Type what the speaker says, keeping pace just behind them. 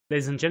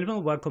Ladies and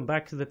gentlemen, welcome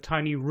back to the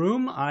Tiny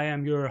Room. I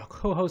am your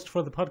co-host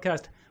for the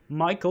podcast,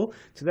 Michael.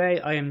 Today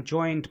I am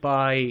joined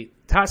by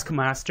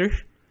Taskmaster,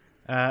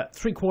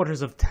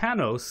 three-quarters of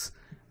Thanos,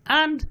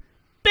 and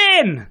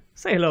Ben!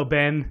 Say hello,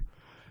 Ben.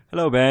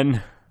 Hello,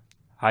 Ben.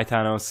 Hi,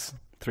 Thanos.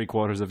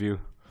 Three-quarters of you.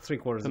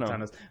 Three-quarters of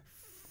Thanos.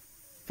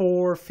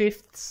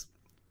 4/5,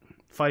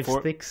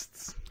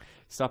 5/6.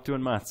 Stop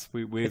doing maths.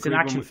 It's an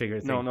action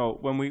figure thing. No.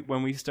 When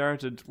we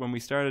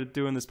started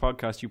doing this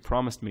podcast, you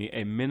promised me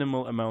a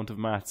minimal amount of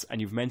maths, and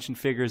you've mentioned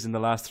figures in the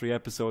last 3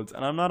 episodes,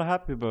 and I'm not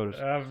happy about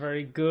it.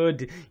 Very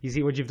good. You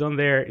see, what you've done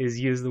there is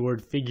use the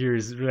word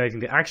figures relating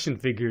to action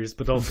figures,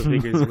 but also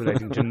figures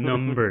relating to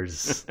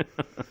numbers.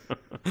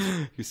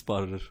 You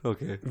spotted it.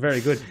 Okay.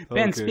 Very good.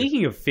 Ben,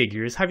 speaking of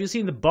figures, have you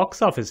seen the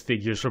box office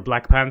figures for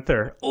Black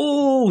Panther?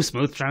 Oh,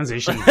 smooth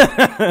transition.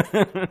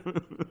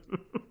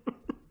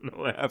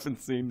 No, I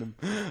haven't seen them.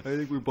 I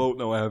think we both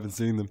know I haven't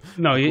seen them.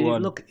 No,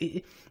 look,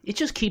 it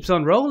just keeps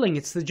on rolling.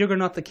 It's the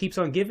juggernaut that keeps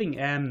on giving.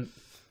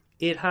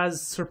 It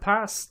has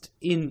surpassed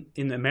in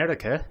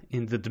America,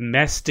 in the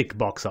domestic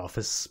box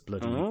office,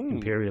 bloody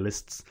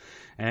imperialists,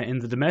 in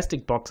the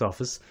domestic box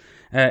office,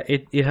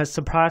 it has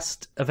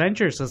surpassed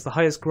Avengers as the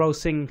highest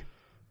grossing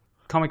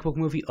comic book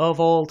movie of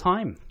all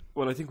time.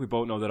 Well, I think we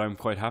both know that I'm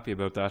quite happy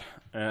about that,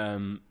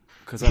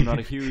 because I'm not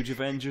a huge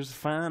Avengers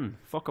fan.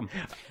 Fuck them.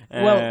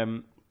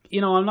 Well, you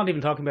know, I'm not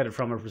even talking about it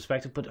from a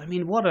perspective, but I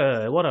mean, what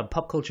a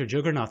pop culture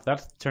juggernaut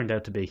that turned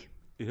out to be.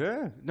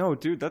 Yeah, no,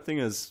 dude, that thing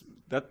is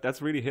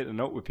that's really hit a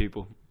note with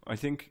people. I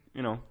think,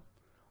 you know,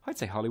 I'd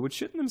say Hollywood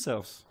shitting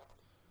themselves.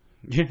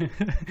 Do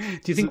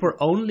you think we're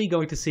only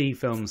going to see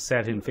films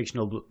set in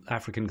fictional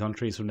African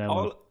countries from now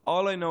on?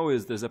 All I know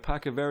is there's a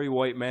pack of very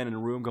white men in a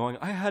room going,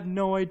 I had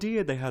no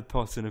idea they had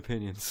thoughts and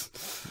opinions.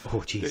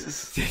 Oh,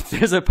 Jesus.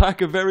 There's a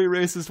pack of very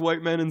racist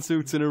white men in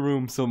suits in a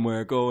room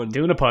somewhere going,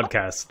 doing a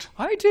podcast.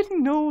 I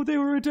didn't know they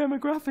were a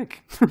demographic.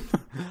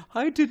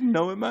 I didn't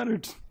know it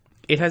mattered.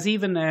 It has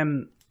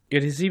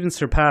even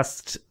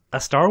surpassed a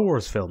Star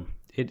Wars film.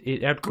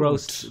 It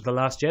outgrossed The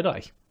Last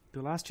Jedi.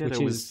 The Last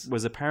Jedi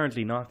was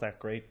apparently not that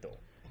great, though.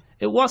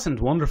 It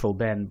wasn't wonderful,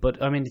 Ben,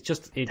 but I mean,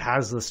 it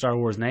has the Star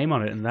Wars name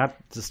on it, and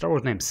the Star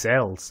Wars name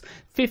sells.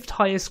 5th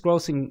highest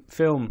grossing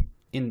film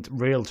in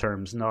real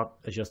terms, not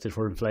adjusted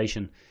for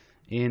inflation,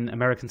 in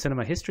American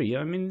cinema history.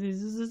 I mean,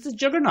 it's a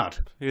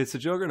juggernaut. It's a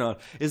juggernaut.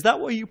 Is that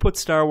why you put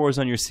Star Wars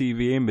on your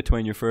CV in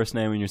between your first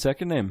name and your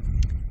second name?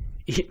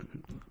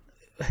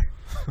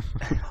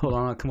 Hold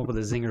on, I'll come up with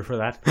a zinger for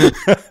that.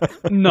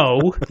 No,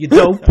 you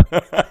dope.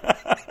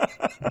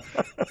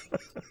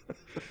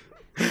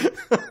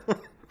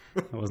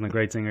 That wasn't a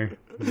great singer.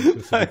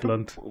 Just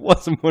blunt.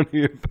 Wasn't one of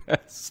your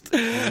best.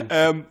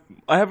 I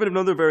have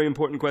another very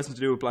important question to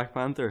do with Black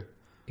Panther.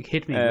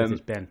 Hit me with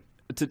it, Ben.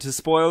 To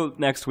spoil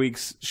next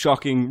week's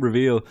shocking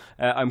reveal,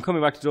 I'm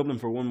coming back to Dublin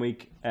for 1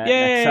 week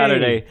next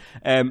Saturday.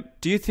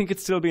 Do you think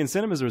it's still be in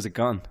cinemas, or is it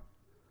gone?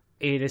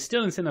 It is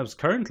still in cinemas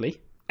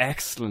currently.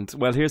 Excellent.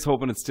 Well, here's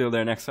hoping it's still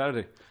there next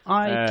Saturday.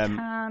 I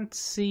can't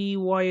see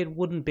why it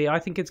wouldn't be. I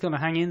think it's going to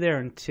hang in there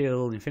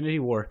until Infinity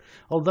War.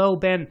 Although,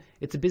 Ben,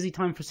 it's a busy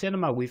time for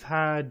cinema. We've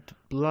had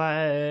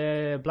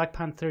Black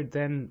Panther,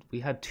 then we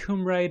had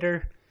Tomb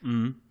Raider,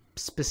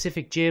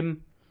 Pacific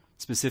Gym.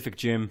 Pacific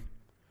Gym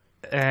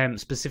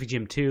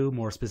 2,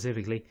 more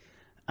specifically.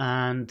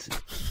 And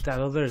that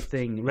other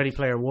thing, Ready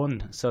Player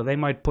One. So they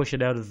might push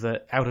it out of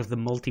the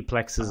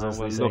multiplexes, as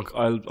they say. Look,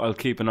 I'll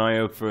keep an eye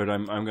out for it.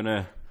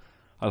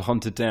 I'll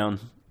hunt it down,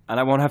 and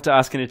I won't have to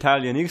ask in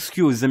Italian.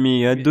 Excuse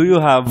me, do you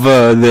have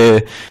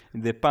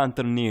the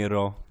Panther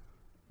Nero?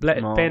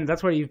 No. Ben,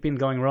 that's where you've been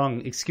going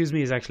wrong. Excuse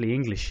me is actually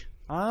English.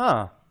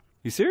 Ah,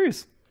 you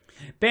serious?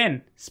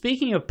 Ben,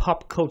 speaking of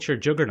pop culture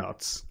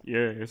juggernauts,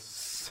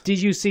 yes.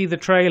 Did you see the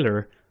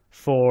trailer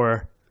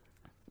for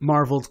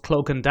Marvel's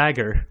Cloak and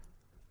Dagger?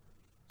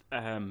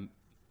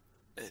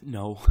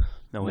 No,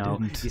 I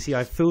didn't. You see,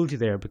 I fooled you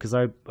there because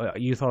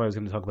you thought I was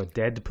going to talk about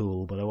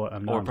Deadpool, but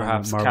I'm not. Or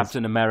perhaps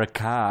Captain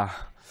America.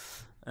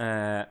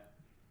 Yeah,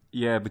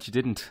 but you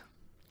didn't.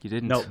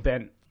 No,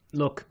 Ben,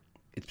 look,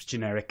 it's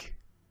generic.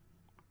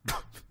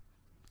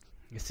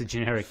 It's a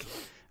generic.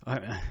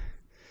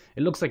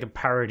 It looks like a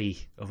parody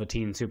of a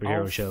teen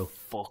superhero show.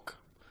 Fuck.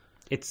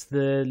 It's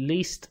the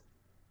least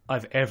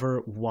I've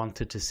ever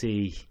wanted to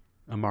see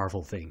a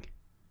Marvel thing.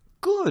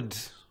 Good.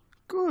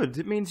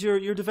 It means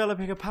you're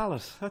developing a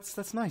palate.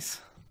 That's nice.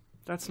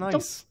 That's nice.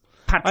 Don't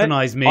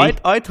patronize me.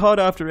 I thought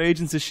after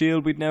Agents of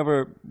S.H.I.E.L.D. we'd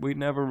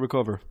never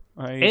recover.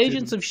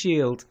 Agents of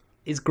S.H.I.E.L.D.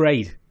 is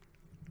great.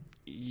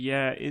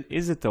 Yeah,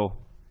 is it though?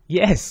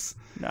 Yes.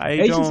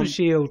 Agents of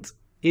S.H.I.E.L.D.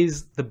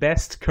 is the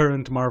best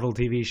current Marvel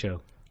TV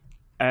show.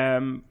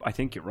 I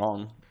think you're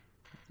wrong.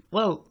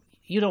 Well,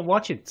 you don't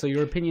watch it, so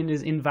your opinion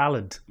is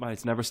invalid. Well,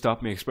 it's never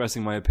stopped me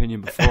expressing my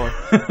opinion before.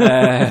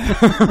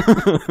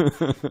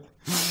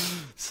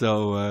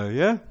 So,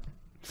 yeah.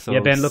 Yeah,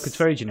 Ben, look, it's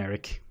very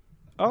generic.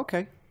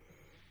 Okay.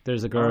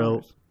 There's a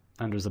girl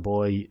and there's a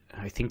boy.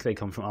 I think they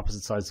come from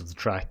opposite sides of the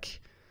track.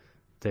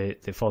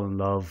 they fall in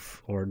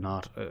love or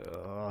not.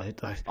 I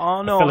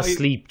no, fell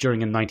asleep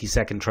during a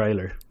 90-second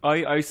trailer.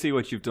 I see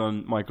what you've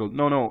done, Michael.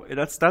 No,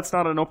 that's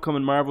not an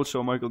upcoming Marvel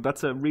show, Michael.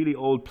 That's a really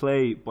old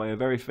play by a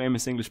very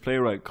famous English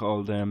playwright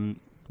called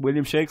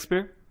William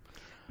Shakespeare.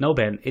 No,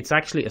 Ben, it's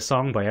actually a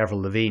song by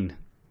Avril Lavigne.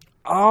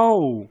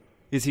 Oh,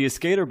 is he a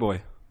skater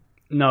boy?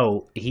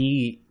 No,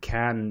 he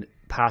can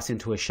pass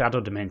into a shadow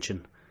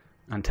dimension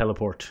and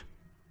teleport.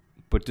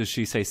 But does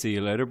she say "see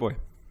you later, boy"?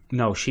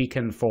 No, she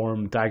can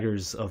form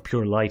daggers of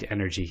pure light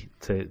energy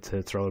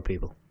to throw at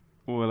people.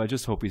 Well, I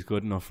just hope he's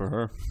good enough for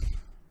her.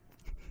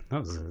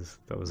 That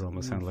was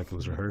almost sounded like it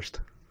was rehearsed.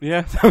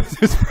 Yeah, that was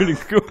just pretty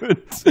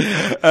good.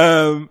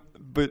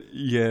 But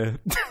yeah,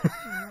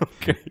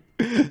 okay.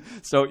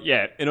 So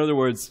yeah, in other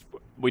words,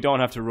 we don't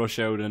have to rush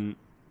out and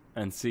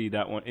see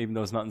that one, even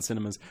though it's not in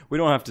cinemas. We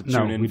don't have to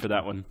tune in for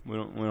that one. We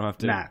don't have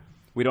to. Nah.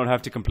 We don't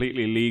have to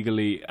completely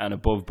legally and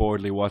above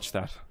boardly watch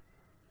that.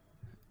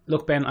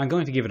 Look, Ben, I'm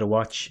going to give it a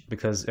watch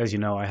because, as you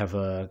know, I have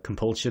a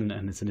compulsion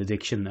and it's an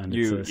addiction and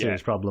it's a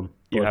serious problem.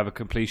 You have a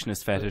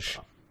completionist fetish.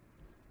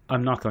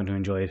 I'm not going to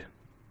enjoy it.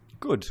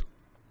 Good.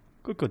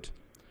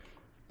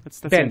 That's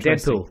Ben,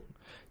 interesting.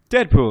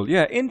 Deadpool,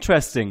 yeah,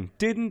 interesting.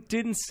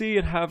 Didn't see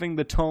it having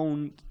the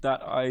tone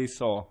that I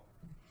saw.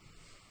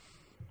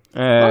 A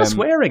lot of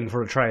swearing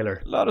for a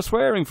trailer. A lot of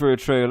swearing for a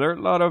trailer.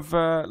 A lot of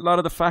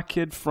the fat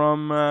kid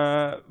from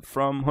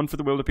Hunt for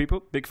the Wilder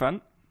People. Big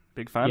fan.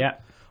 Yeah.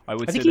 I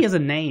think he has a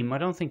name. I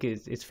don't think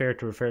it's fair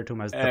to refer to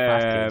him as the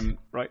fat kid.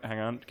 Right, hang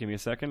on. Give me a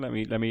second. Let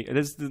me.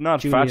 This is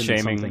not Julian fat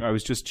shaming. I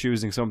was just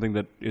choosing something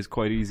that is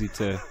quite easy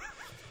to.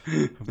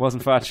 It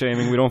wasn't fat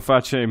shaming. We don't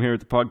fat shame here at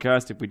the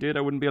podcast. If we did,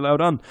 I wouldn't be allowed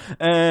on.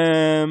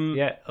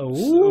 Yeah.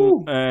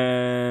 Oh.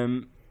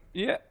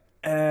 Yeah.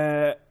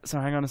 So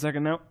hang on a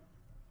second now.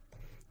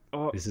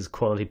 Oh. This is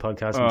quality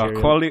podcast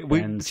material. Quality.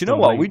 Do you know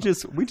what? We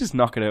just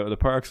knock it out of the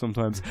park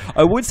sometimes.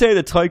 I would say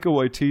that Taika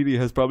Waititi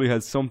has probably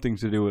had something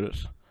to do with it.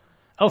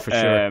 Oh, for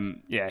sure.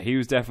 Yeah, he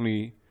was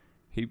definitely.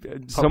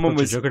 Someone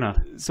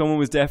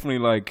was definitely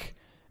like,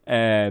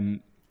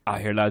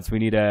 here lads, we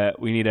need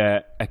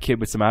a kid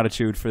with some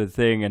attitude for the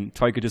thing, and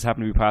Taika just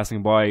happened to be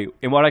passing by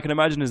in what I can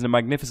imagine is a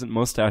magnificent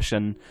mustache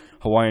and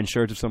Hawaiian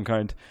shirt of some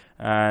kind,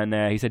 and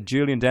he said,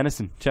 Julian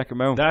Dennison, check him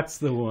out. That's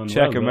the one.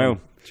 Check him out.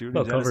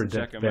 Julian Dennison,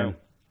 check him out.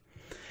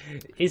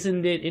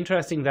 Isn't it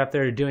interesting that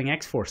they're doing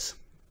X-Force?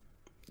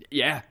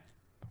 Yeah,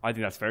 I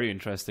think that's very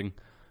interesting.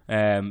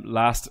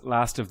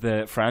 Last of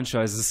the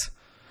franchises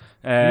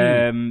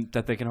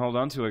that they can hold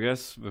on to, I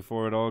guess,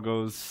 before it all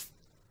goes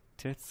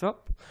tits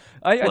up.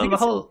 I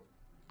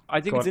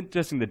think it's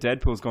interesting that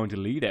Deadpool's going to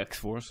lead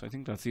X-Force. I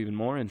think that's even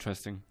more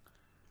interesting.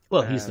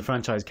 Well, he's the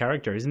franchise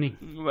character, isn't he?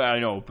 Well, I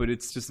know, but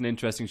it's just an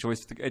interesting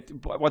choice.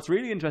 What's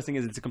really interesting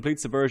is it's a complete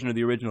subversion of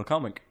the original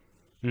comic.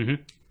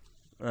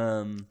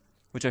 Mm-hmm.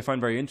 Which I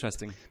find very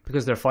interesting.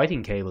 Because they're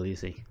fighting Cable, you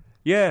see.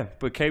 Yeah,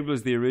 but Cable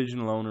is the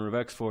original owner of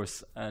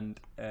X-Force, and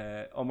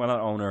not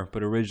owner,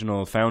 but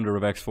original founder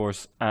of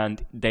X-Force,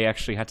 and they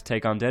actually had to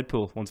take on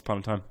Deadpool once upon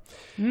a time.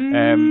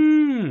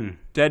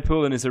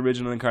 Deadpool in his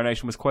original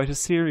incarnation was quite a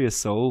serious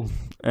soul,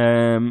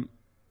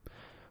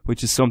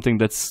 which is something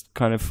that's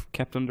kind of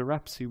kept under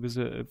wraps. He was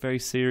a very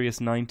serious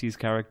 90s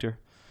character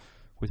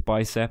with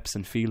biceps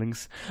and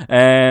feelings.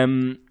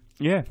 Yeah,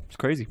 it's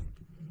crazy.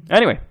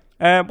 Anyway,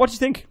 what do you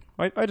think?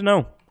 I don't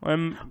know. I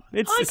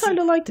kind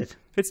of liked it.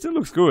 It still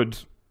looks good,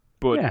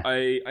 but yeah.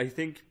 I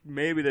think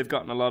maybe they've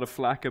gotten a lot of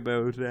flack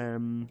about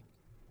the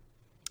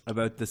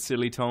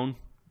silly tone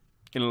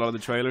in a lot of the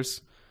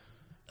trailers.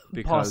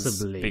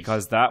 Possibly.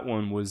 Because that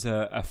one was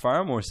a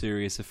far more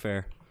serious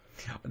affair.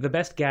 The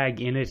best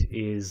gag in it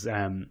is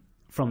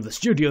from the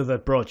studio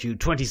that brought you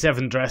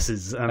 27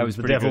 dresses and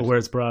The Devil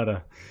Wears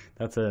Prada.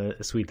 That's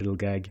a sweet little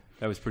gag.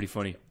 That was pretty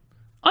funny.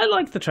 I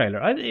like the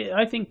trailer.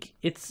 I think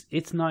it's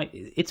nice.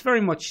 It's very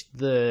much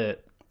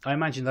I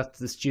imagine that's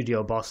the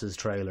studio boss's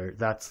trailer.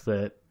 That's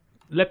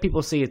let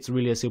people see it's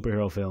really a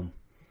superhero film.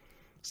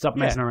 Stop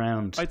messing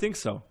around. I think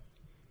so.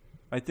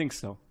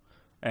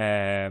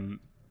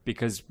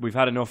 Because we've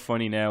had enough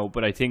funny now,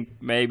 but I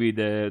think maybe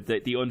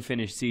the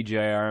unfinished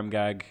CGI arm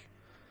gag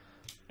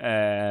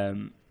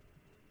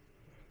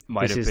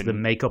might have been the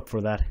makeup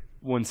for that.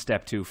 One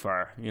step too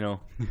far, you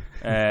know.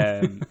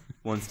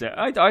 One step.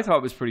 I thought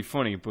it was pretty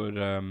funny, but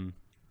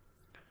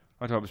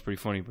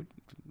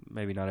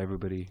maybe not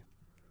everybody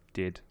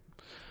did.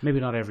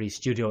 Maybe not every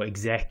studio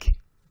exec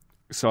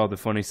saw the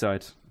funny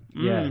side.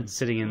 Yeah,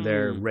 sitting in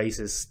their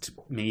racist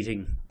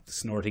meeting,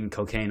 snorting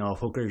cocaine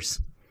off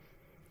hookers,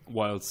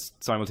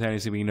 whilst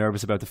simultaneously being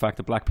nervous about the fact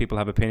that black people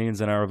have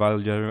opinions and are a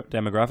valued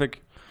demographic.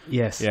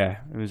 Yes. Yeah,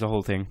 it was a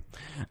whole thing.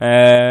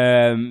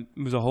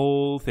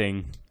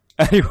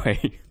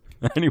 Anyway.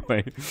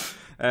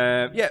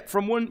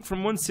 From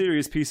one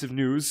serious piece of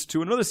news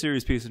to another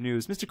serious piece of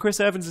news. Mr. Chris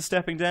Evans is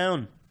stepping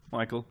down,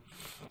 Michael.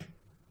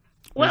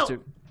 Well,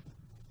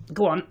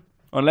 go on.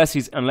 Unless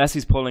he's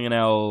pulling an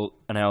L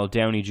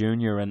Downey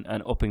Jr.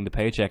 and upping the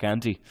paycheck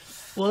ante.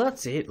 Well,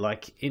 that's it.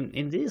 Like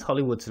in these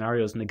Hollywood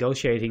scenarios,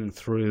 negotiating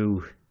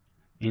through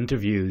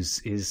interviews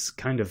is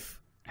kind of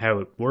how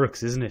it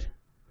works, isn't it?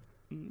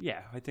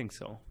 Yeah, I think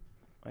so.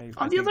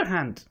 On the other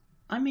hand,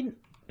 I mean,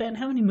 Ben,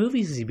 how many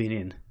movies has he been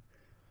in?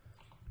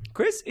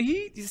 Chris,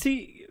 he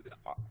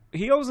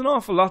owes an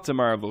awful lot to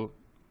Marvel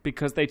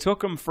because they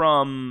took him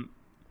from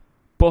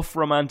buff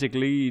romantic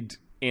lead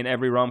in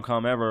every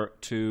rom-com ever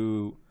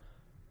to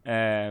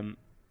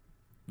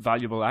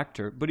valuable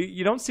actor. But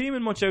you don't see him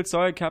in much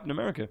outside Captain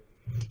America.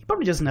 He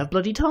probably doesn't have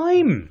bloody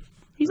time.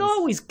 He's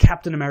always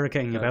Captain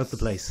America-ing about the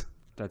place.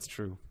 That's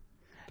true.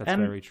 That's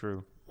very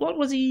true. What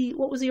was he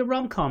a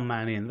rom-com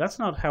man in? That's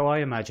not how I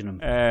imagine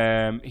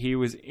him. He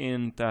was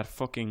in that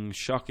fucking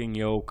shocking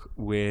yoke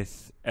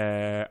with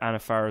Anna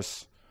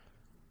Faris.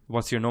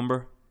 What's Your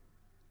Number?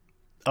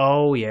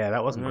 Oh yeah,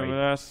 that wasn't Remember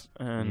right. that?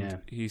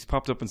 And he's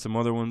popped up in some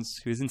other ones.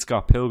 He was in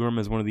Scott Pilgrim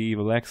as one of the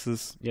evil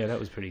exes. Yeah, that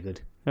was pretty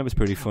good. That was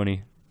pretty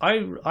funny.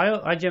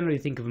 I generally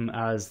think of him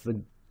as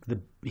the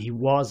he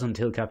was,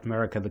 until Captain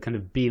America, the kind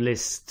of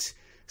B-list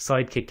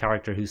sidekick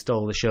character who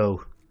stole the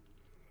show.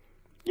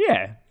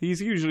 Yeah,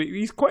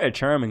 he's quite a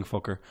charming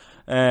fucker,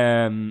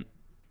 and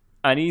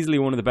easily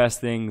one of the best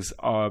things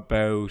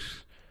about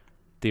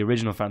the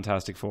original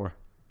Fantastic Four.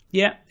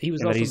 Yeah, he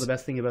was also the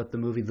best thing about the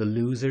movie The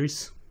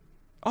Losers.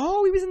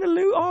 Oh, he was in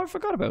I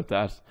forgot about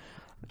that.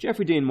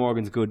 Jeffrey Dean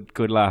Morgan's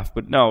good laugh,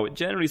 but no,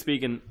 generally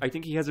speaking, I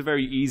think he has a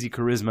very easy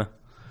charisma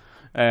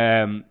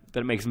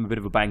that makes him a bit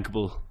of a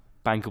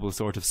bankable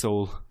sort of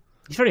soul.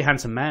 He's a very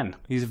handsome man.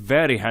 He's a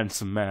very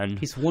handsome man.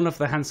 He's one of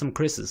the handsome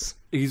Chris's.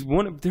 He's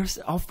one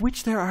of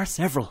which there are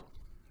several.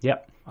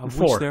 Yep. Of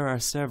which there are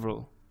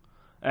several.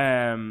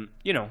 I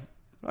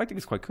think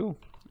it's quite cool.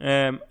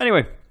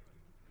 Anyway,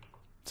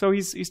 so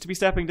he's to be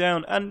stepping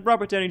down, and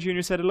Robert Downey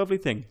Jr. said a lovely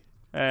thing.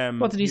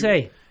 What did he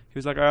say? He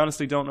was like, I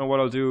honestly don't know what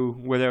I'll do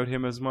without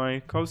him as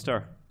my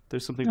co-star.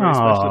 There's something very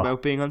special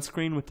about being on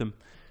screen with him.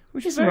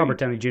 Isn't Robert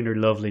Downey Jr.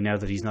 lovely now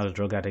that he's not a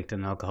drug addict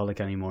and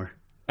alcoholic anymore?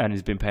 And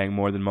he's been paying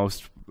more than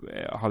most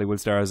Hollywood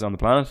stars on the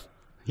planet.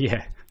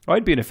 Yeah.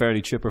 I'd be in a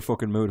fairly chipper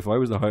fucking mood if I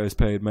was the highest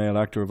paid male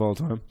actor of all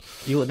time.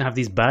 You wouldn't have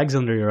these bags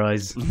under your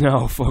eyes.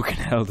 No, fucking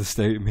hell, to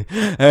state me.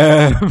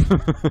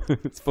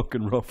 It's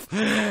fucking rough.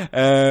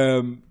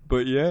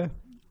 But yeah.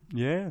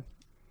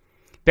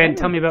 Ben,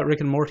 tell me about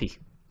Rick and Morty.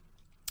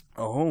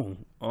 Oh.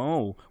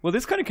 Well,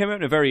 this kind of came out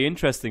in a very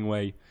interesting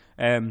way.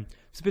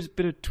 It's a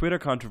bit of Twitter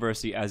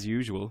controversy as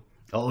usual.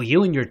 Oh,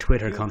 you and your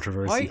Twitter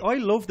controversy. I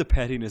love the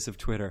pettiness of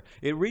Twitter.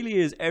 It really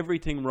is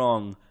everything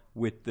wrong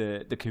with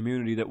the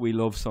community that we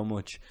love so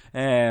much.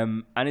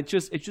 And it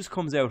just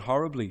comes out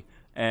horribly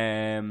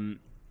when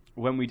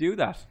we do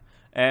that.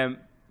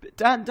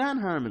 Dan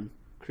Harmon,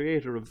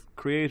 creator of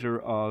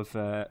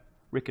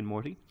Rick and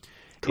Morty,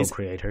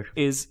 co-creator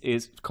is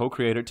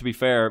co-creator. To be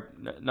fair,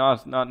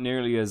 not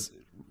nearly as,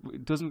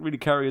 doesn't really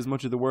carry as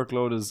much of the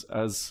workload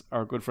as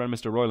our good friend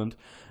Mr. Roiland,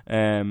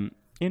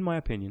 in my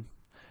opinion.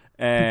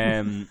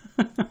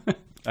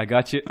 I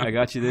got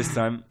you this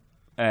time.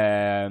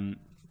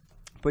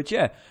 But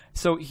yeah,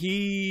 so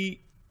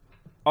he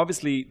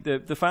obviously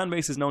the fan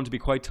base is known to be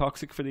quite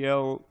toxic for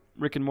the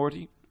Rick and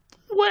Morty.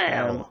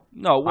 I'm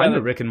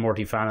a Rick and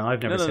Morty fan, and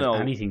I've never said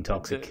anything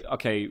toxic.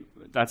 Okay,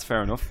 that's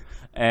fair enough.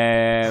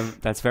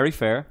 That's very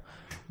fair.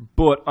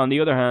 But on the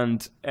other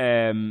hand,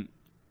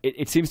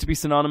 it seems to be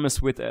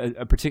synonymous with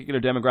a particular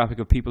demographic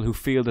of people who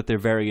feel that they're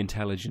very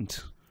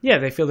intelligent. Yeah,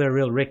 they feel they're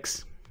real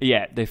Ricks.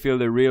 Yeah, they feel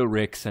they're real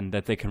Ricks and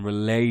that they can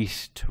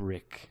relate to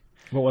Rick.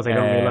 Well, what they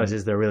don't realize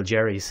is they're real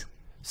Jerrys.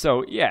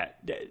 So yeah,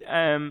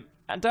 and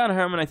Dan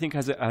Harmon, I think,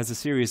 has a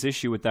serious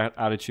issue with that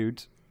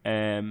attitude.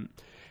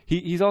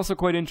 He's also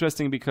quite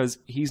interesting because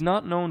he's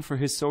not known for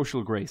his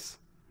social grace.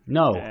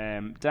 No.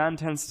 Dan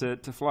tends to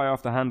fly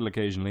off the handle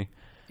occasionally.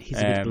 He's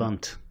a bit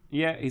blunt.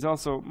 Yeah, he's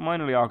also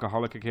minorly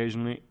alcoholic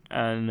occasionally,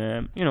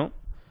 and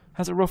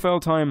has a rough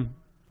old time.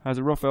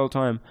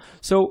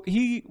 So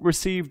he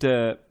received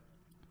a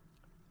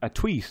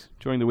tweet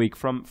during the week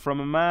from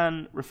a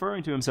man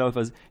referring to himself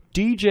as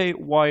DJ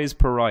Wise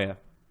Pariah.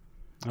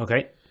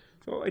 Okay.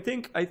 So I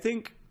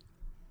think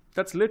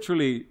that's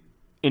literally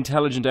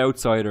intelligent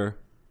outsider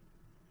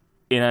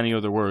in any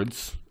other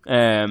words.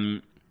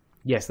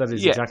 Yes, that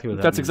is exactly what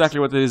that that's means.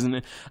 Exactly what it is.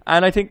 And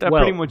I think that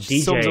pretty much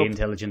DJ sums up...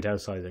 intelligent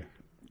outsider.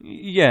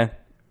 Yeah.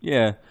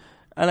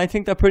 And I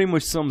think that pretty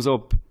much sums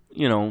up,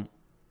 the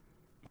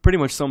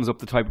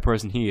type of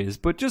person he is.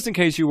 But just in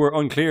case you were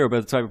unclear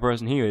about the type of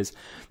person he is,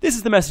 this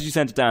is the message you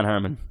sent to Dan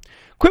Harmon.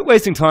 Quit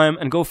wasting time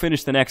and go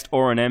finish the next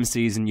R&M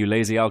season, you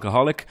lazy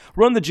alcoholic.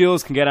 Run the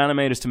Jewels can get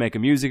animators to make a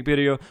music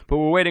video, but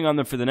we're waiting on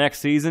them for the next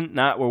season.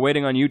 Nah, we're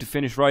waiting on you to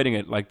finish writing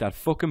it, like that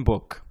fucking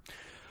book.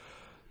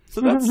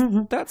 So that's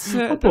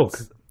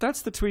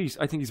the tweet.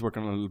 I think he's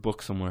working on a little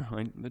book somewhere.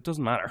 It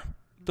doesn't matter.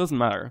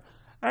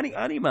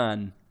 Any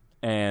man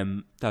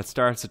that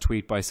starts a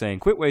tweet by saying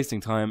 "quit wasting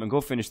time and go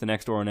finish the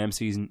next R&M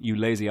season, you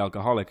lazy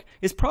alcoholic"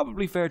 is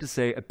probably fair to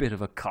say a bit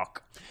of a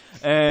cock.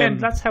 Ben,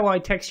 that's how I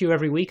text you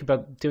every week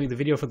about doing the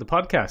video for the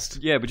podcast.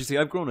 Yeah, but you see,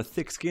 I've grown a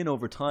thick skin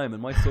over time,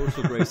 and my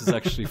social grace is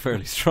actually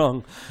fairly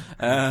strong.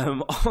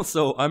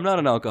 Also, I'm not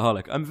an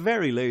alcoholic. I'm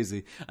very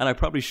lazy, and I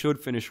probably should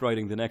finish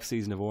writing the next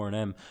season of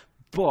R&M.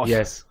 But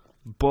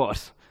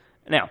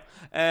Now,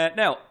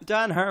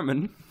 Dan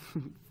Harmon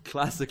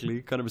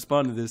classically kind of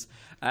responded to this,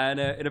 and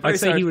in a very I'd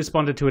say he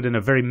responded to it in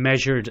a very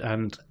measured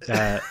and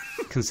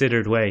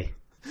considered way.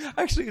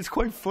 Actually, it's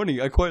quite funny.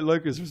 I quite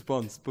like his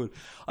response, but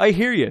I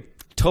hear you.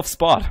 Tough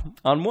spot.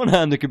 On one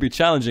hand, it can be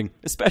challenging,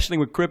 especially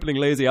with crippling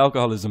lazy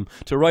alcoholism,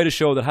 to write a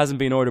show that hasn't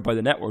been ordered by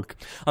the network.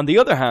 On the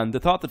other hand, the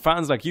thought that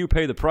fans like you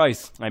pay the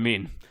price. I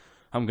mean,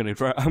 I'm gonna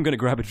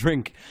grab a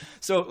drink.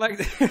 So,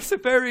 like, it's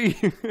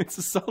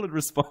a solid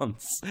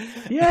response.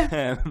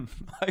 Yeah,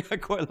 I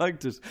quite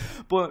liked it.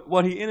 But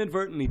what he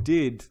inadvertently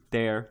did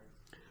there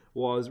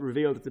was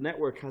reveal that the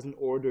network hasn't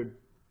ordered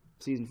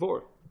season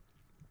 4.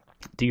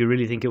 Do you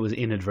really think it was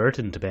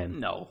inadvertent, Ben?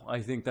 No, I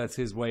think that's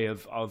his way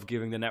of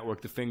giving the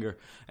network the finger.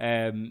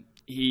 I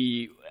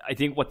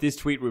think what this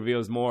tweet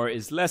reveals more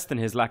is less than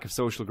his lack of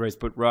social grace,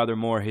 but rather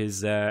more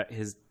his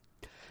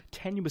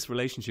tenuous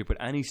relationship with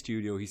any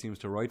studio he seems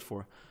to write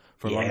for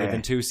longer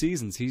than 2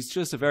 seasons. He's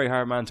just a very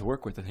hard man to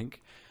work with, I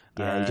think.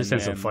 Yeah, he just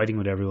ends up fighting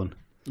with everyone.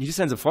 He's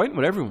like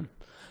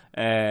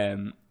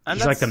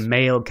the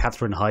male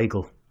Katherine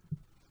Heigl.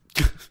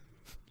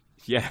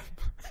 Yeah.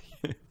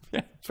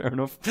 Yeah, fair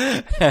enough.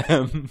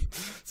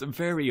 It's a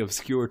very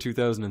obscure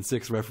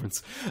 2006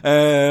 reference.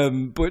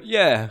 But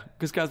yeah,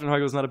 because Katherine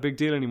Heigl's not a big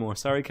deal anymore.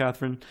 Sorry,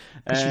 Katherine.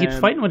 She keeps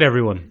fighting with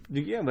everyone.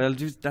 Yeah, well,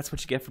 that's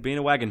what you get for being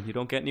a wagon. You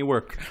don't get any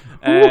work.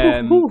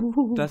 That's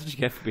what you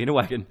get for being a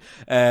wagon.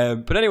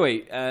 But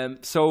anyway,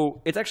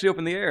 so it's actually up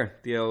in the air,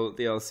 the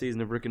old season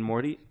of Rick and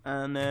Morty.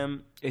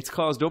 And it's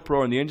caused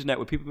uproar on the internet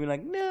with people being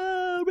like,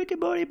 no, Rick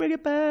and Morty, bring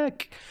it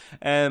back.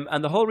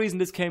 And the whole reason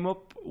this came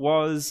up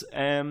was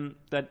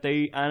that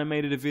they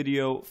animated a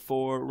video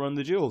for Run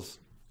the Jewels.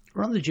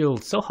 Run the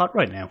Jewels, so hot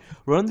right now.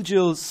 Run the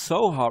Jewels,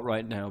 so hot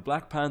right now.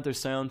 Black Panther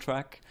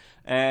soundtrack,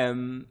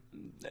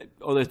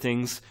 other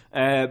things.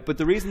 But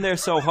the reason they're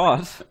so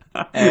hot...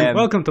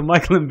 Welcome to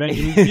Michael and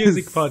Benjamin's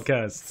Music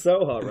Podcast.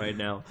 So hot right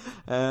now.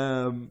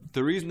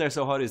 The reason they're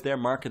so hot is they're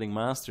marketing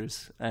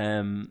masters.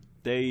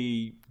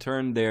 They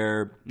turned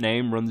their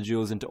name, Run the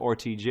Jewels, into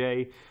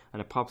RTJ,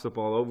 and it pops up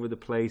all over the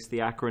place, the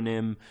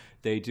acronym.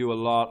 They do a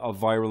lot of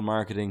viral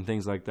marketing,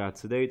 things like that.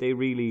 So they're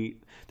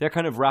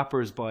kind of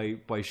rappers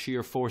by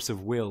sheer force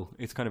of will.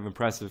 It's kind of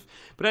impressive.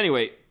 But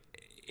anyway,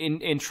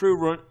 in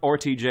true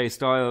RTJ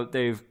style,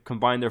 they've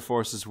combined their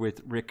forces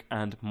with Rick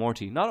and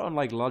Morty, not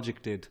unlike Logic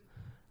did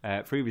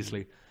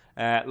previously.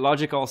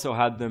 Logic also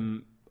had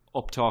them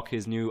uptalk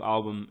his new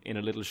album in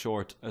a little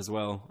short as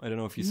well. I don't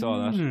know if you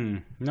saw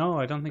that. No,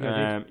 I don't think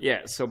I did. Yeah,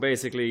 so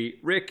basically,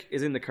 Rick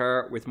is in the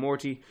car with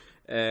Morty.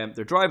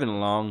 They're driving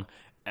along,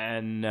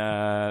 and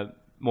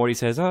Morty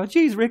says, "Oh,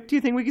 geez, Rick, do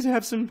you think we could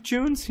have some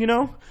tunes, you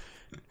know?"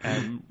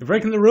 You're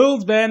breaking the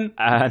rules, Ben.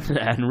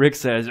 And Rick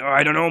says, "Oh,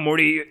 I don't know,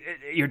 Morty.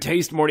 Your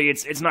taste, Morty,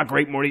 it's not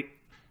great, Morty."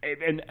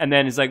 And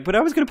then he's like, "But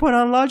I was going to put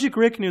on Logic,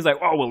 Rick." And he was like,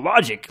 "Oh, well,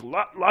 Logic,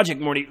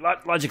 Morty.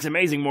 Logic's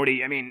amazing,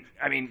 Morty. I mean,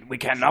 we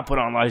can't not put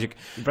on Logic."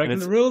 You're breaking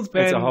the rules,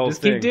 Ben.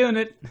 Just keep doing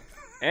it.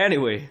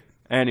 Anyway,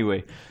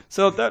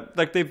 so that,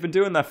 like, they've been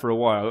doing that for a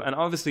while, and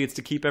obviously it's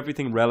to keep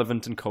everything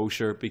relevant and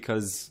kosher,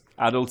 because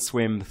Adult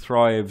Swim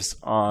thrives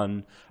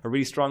on a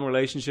really strong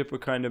relationship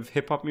with kind of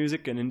hip-hop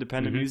music and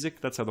independent music.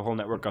 That's how the whole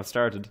network got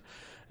started.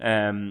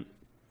 And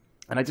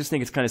I just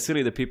think it's kind of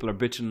silly that people are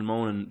bitching and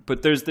moaning.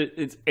 But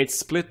it's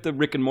split the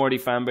Rick and Morty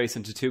fan base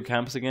into 2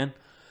 camps again.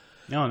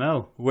 Oh,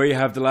 no. Where you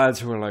have the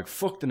lads who are like,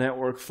 fuck the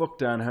network, fuck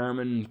Dan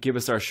Harmon, give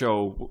us our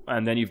show.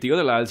 And then you have the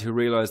other lads who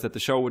realise that the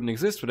show wouldn't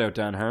exist without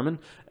Dan Harmon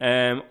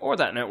or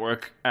that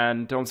network,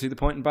 and don't see the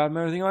point in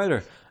bad-mouthing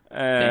either.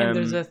 And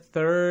there's a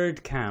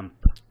third camp.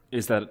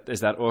 Is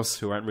that us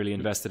who aren't really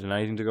invested in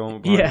anything to go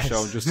on the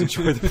show and just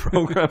enjoy the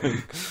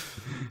programming?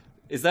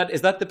 Is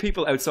that the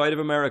people outside of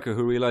America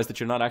who realise that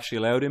you're not actually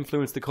allowed to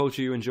influence the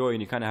culture you enjoy,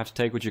 and you kind of have to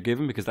take what you're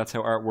given, because that's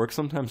how art works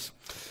sometimes?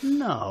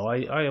 No,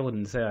 I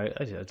wouldn't say.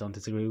 I don't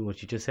disagree with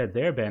what you just said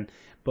there, Ben.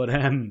 But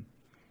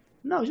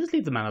no, just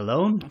leave the man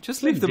alone.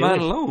 Just leave the man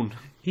alone.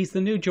 He's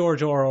the new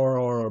George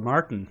R.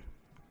 Martin.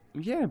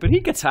 Yeah, but he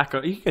gets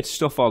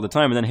stuff all the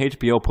time, and then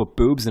HBO put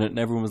boobs in it, and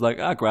everyone was like,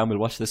 grand, we'll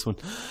watch this one.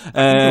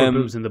 Put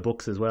boobs in the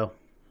books as well.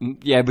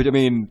 Yeah, but I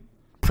mean,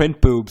 print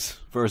boobs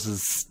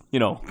versus,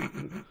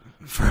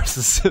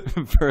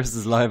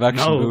 versus live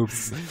action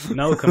boobs.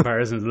 No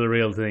comparison to the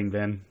real thing,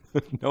 Ben.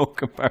 No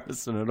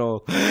comparison at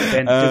all.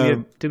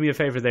 Ben, do me a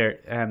favour there.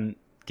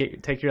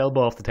 Take your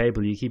elbow off the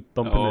table. You keep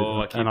bumping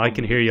it, and I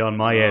can hear you on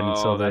my end.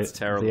 So that's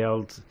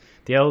terrible.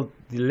 The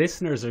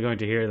listeners are going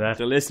to hear that.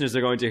 The listeners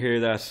are going to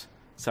hear that.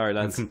 Sorry,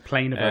 lads. And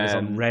complain about us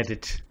on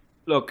Reddit.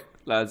 Look,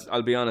 lads,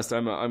 I'll be honest.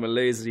 I'm a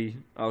lazy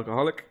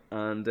alcoholic,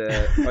 and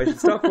I should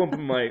stop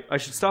bumping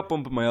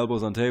my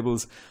elbows on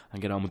tables and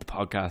get on with the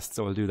podcast.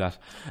 So I'll do that.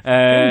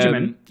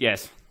 Benjamin,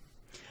 yes.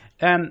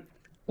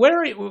 Where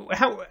are you,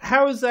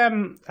 how's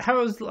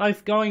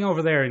life going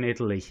over there in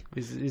Italy?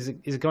 Is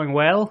it going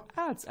well?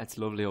 It's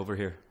lovely over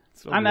here.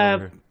 It's lovely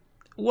over here.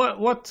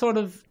 What sort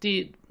of do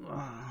you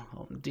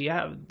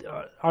have?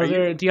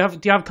 Do you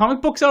have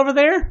comic books over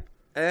there?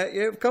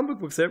 Yeah, comic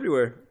books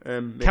everywhere.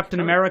 Captain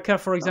America,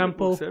 for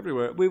example. Books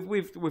everywhere.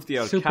 We've the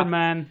old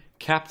Superman,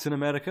 Captain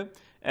America.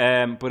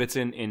 but it's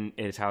in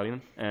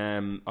Italian,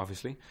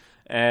 obviously.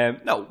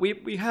 No,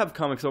 we have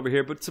comics over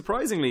here, but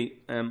surprisingly,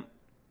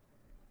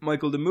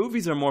 Michael, the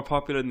movies are more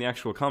popular than the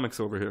actual comics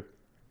over here.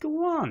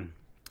 Go on.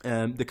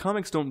 The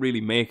comics don't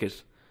really make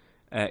it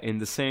in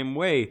the same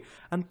way,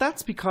 and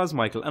that's because,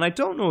 Michael, and I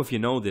don't know if you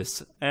know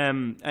this,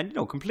 and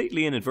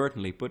completely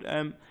inadvertently, but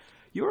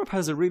Europe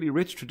has a really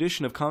rich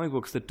tradition of comic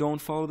books that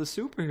don't follow the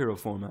superhero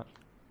format.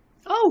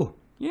 Oh,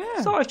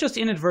 yeah. So I've just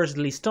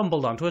inadvertently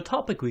stumbled onto a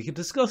topic we could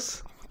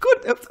discuss.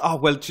 Good. Oh,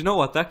 well, do you know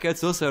what? That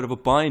gets us out of a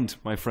bind,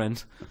 my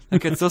friend.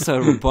 That gets us out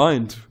of a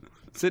bind.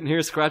 Sitting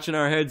here scratching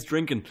our heads,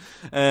 drinking.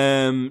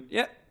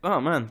 Yeah. Oh,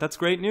 man, that's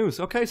great news.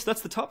 Okay, so that's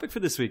the topic for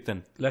this week,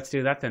 then. Let's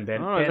do that then,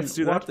 Ben. All right, let's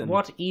do that then.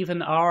 What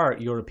even are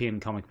European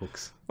comic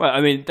books? Well,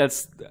 I mean,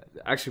 that's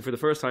actually for the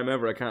first time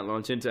ever, I can't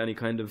launch into any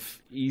kind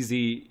of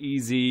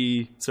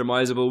easy,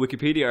 surmisable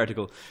Wikipedia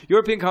article.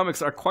 European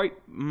comics are quite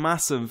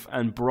massive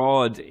and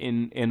broad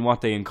in what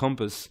they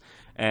encompass.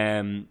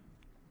 And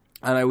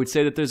I would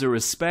say that there's a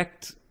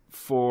respect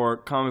for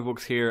comic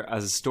books here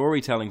as a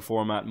storytelling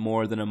format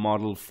more than a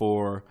model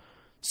for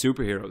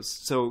superheroes.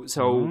 So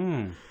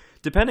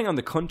depending on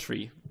the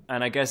country,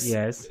 and I guess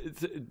yes.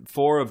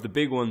 Four of the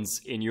big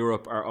ones in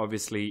Europe are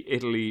obviously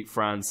Italy,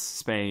 France,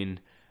 Spain,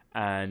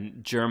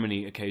 and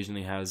Germany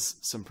occasionally has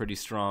some pretty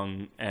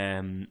strong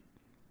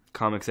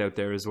comics out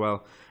there as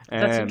well.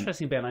 That's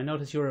interesting, Ben. I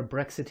notice you're a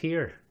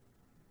Brexiteer.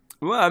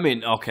 Well, I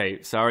mean,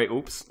 okay, sorry,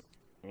 oops.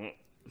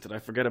 Did I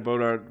forget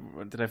about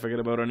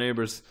our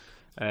neighbours?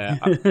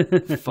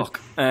 Fuck.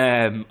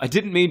 I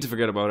didn't mean to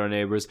forget about our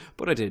neighbours,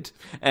 but I did.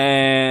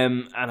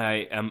 And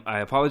I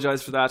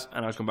apologise for that,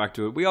 and I'll come back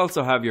to it. We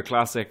also have your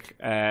classic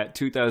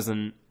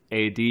 2000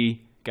 AD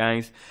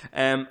gangs.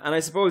 And I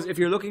suppose if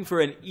you're looking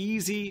for an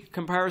easy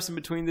comparison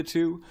between the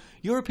two,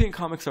 European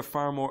comics are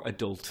far more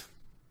adult.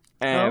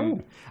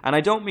 And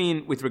I don't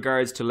mean with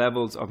regards to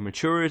levels of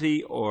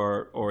maturity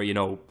or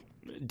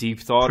deep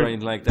thought or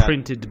anything like that.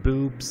 Printed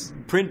boobs.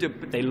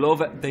 They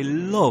love it. They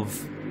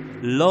love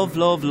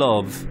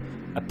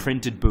a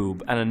printed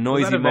boob and a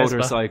noisy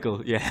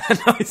motorcycle. Yeah, a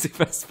noisy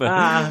Vespa.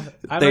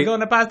 I'm going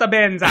to pass the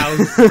Ben's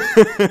house.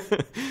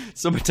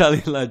 Some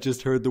Italian lad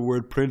just heard the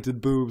word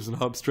printed boobs and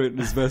hopped straight in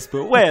his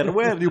Vespa.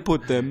 Where do you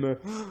put them?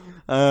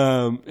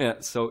 Yeah,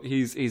 so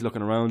he's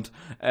looking around.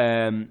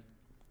 And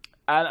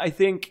I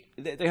think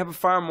they have a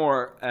far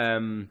more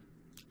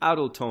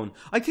adult tone.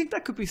 I think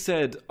that could be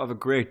said of a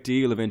great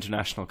deal of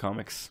international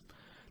comics.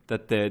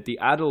 That the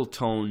adult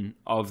tone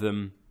of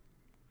them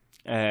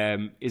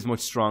is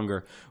much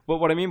stronger. But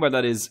what I mean by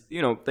that is,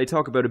 they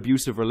talk about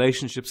abusive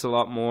relationships a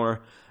lot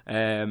more.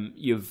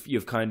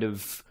 You've kind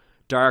of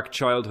dark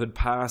childhood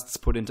pasts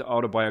put into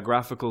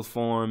autobiographical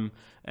form.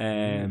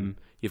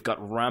 You've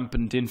got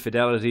rampant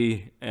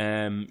infidelity.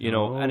 And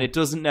it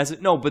doesn't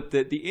necessarily. No, but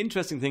the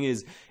interesting thing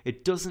is,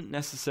 it doesn't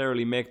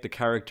necessarily make the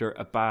character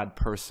a bad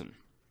person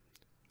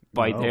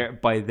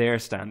by their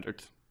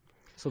standard.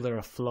 So they're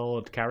a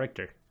flawed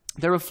character.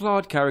 They're a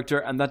flawed character,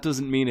 and that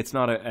doesn't mean it's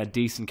not a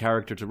decent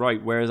character to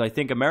write. Whereas I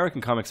think American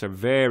comics are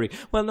very...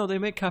 Well, no, they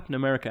make Captain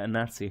America a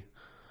Nazi.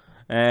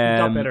 He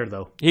got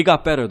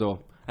better, though.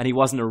 And he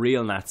wasn't a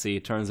real Nazi.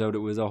 It turns out it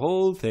was a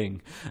whole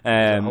thing.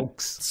 A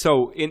hoax.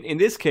 So, in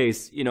this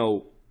case,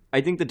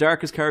 I think the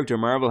darkest character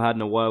Marvel had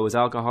in a while was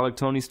alcoholic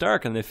Tony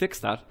Stark, and they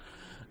fixed that.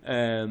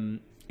 In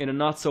a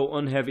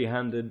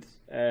not-so-unheavy-handed...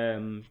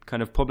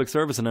 kind of public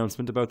service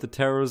announcement about the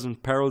terrors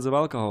and perils of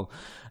alcohol.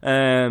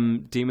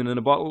 Demon in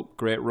a Bottle,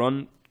 great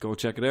run. Go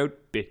check it out.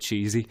 Bit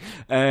cheesy.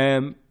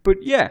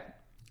 But yeah.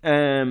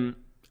 And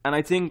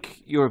I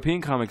think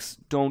European comics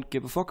don't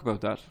give a fuck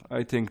about that.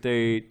 I think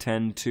they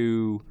tend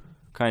to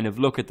kind of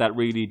look at that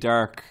really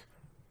dark...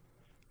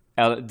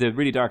 the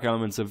really dark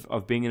elements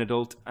of being an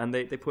adult, and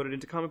they put it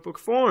into comic book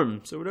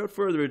form. So without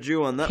further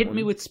ado on that Hit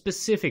me with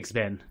specifics,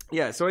 Ben.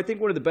 Yeah, so I think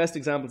one of the best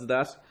examples of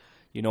that...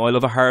 I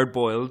love a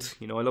hard-boiled.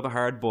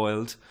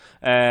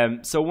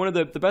 So one of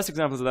the best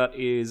examples of that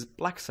is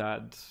Black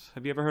Sad.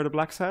 Have you ever heard of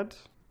Black Sad?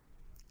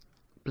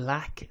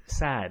 Black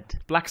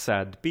Sad. Black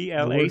Sad.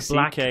 BLACK.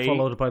 Black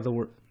followed by the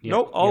word. Yeah.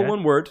 No, all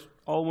one word.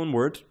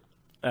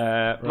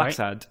 Black right.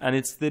 Sad, and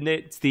it's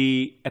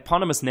the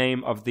eponymous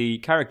name of the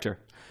character,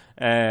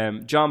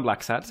 John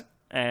Blacksad.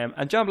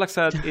 And John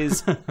Blacksad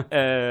is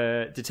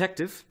a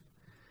detective.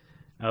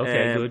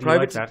 Okay, good.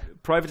 Like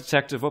that. Private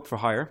detective up for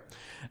hire.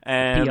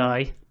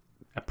 PI.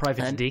 A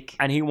private dick.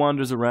 And he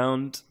wanders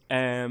around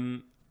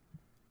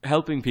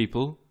helping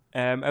people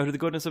out of the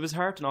goodness of his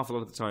heart an awful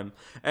lot of the time.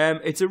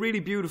 It's a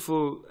really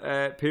beautiful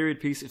period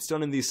piece. It's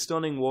done in these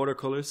stunning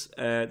watercolours.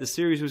 The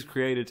series was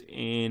created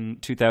in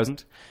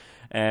 2000.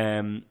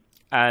 And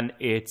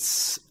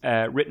it's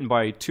written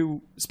by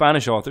two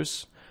Spanish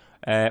authors,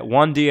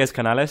 Juan Diaz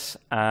Canales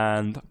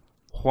and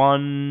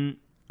Juanjo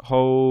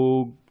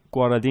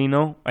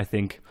Guardino, I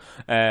think.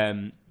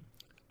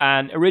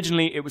 And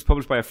originally it was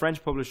published by a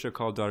French publisher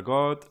called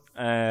Dargaud.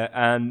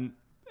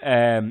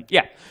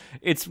 Yeah,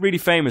 it's really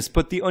famous.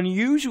 But the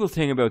unusual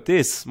thing about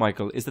this,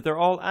 Michael, is that they're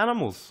all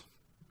animals.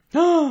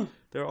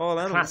 They're all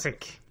animals.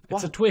 Classic.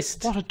 It's a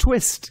twist. What a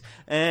twist!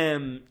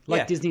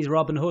 Like Disney's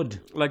Robin Hood.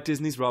 Like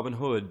Disney's Robin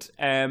Hood.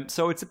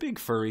 So it's a big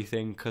furry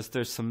thing because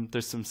there's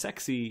some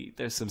sexy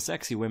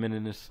women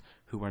in it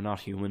who are not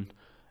human.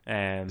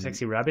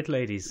 Sexy rabbit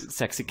ladies.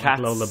 Sexy cats.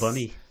 Like Lola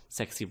Bunny.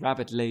 Sexy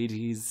rabbit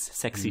ladies.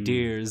 Sexy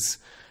deers.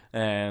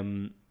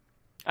 And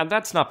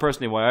that's not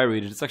personally why I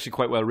read it. It's actually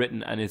quite well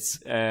written and it's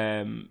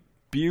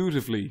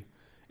beautifully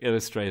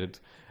illustrated.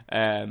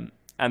 And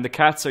the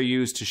cats are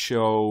used to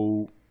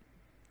show...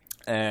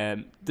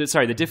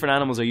 the different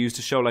animals are used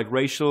to show like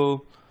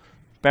racial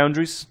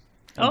boundaries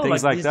and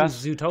things like that.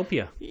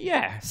 Zootopia.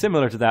 Yeah,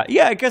 similar to that.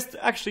 Yeah, I guess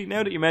actually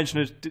now that you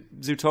mention it,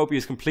 Zootopia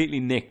is completely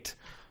nicked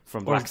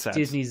from Black Sad.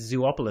 Disney's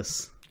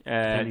Zoopolis,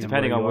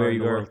 depending on where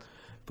you are.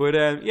 But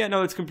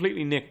it's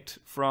completely nicked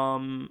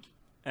from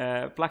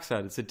Black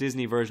Sad. It's a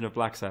Disney version of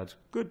Black Sad.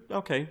 Good,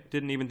 okay,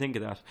 didn't even think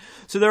of that.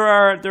 So there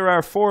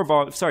are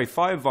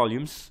 5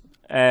 volumes.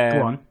 Go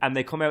on. And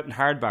they come out in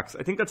hardbacks.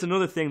 I think that's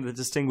another thing that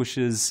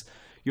distinguishes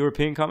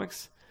European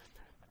comics.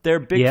 They're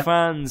big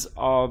fans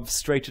of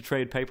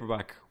straight-to-trade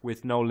paperback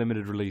with no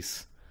limited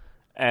release.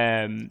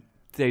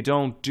 They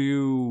don't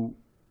do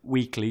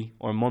weekly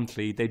or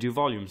monthly. They do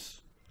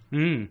volumes.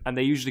 And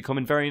they usually come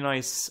in very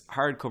nice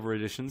hardcover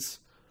editions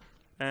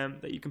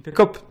that you can pick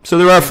up. So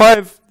there are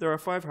 5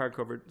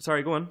 hardcover.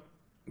 Sorry, go on.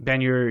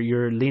 Ben,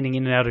 you're leaning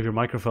in and out of your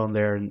microphone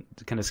there and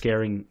kind of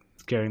scaring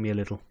me a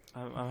little.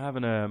 I'm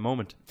having a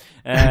moment.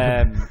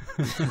 I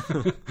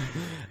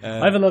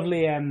have a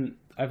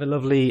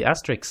lovely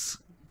Asterix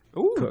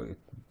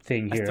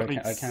thing here.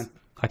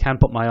 I can't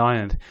put my eye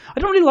on it. I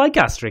don't really like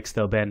Asterix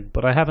though, Ben,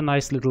 but I have a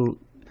nice little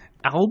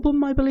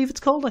album, I believe it's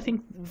called. I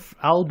think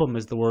album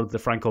is the word the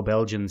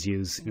Franco-Belgians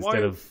use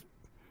instead of...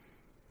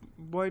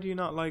 Why do you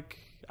not like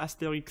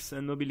Asterix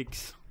and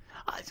Obelix?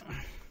 I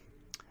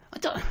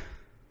don't...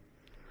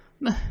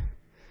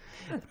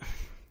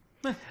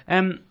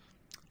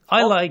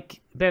 I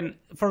like, Ben,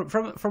 from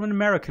an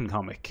American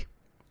comic,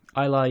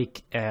 I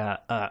like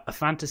a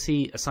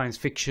fantasy, a science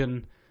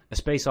fiction, a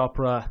space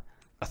opera,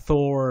 a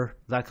Thor,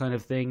 that kind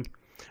of thing.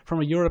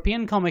 From a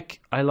European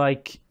comic, I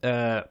like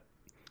a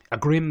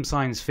grim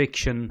science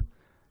fiction,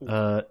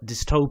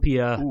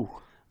 dystopia. Ooh.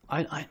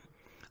 I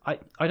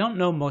don't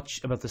know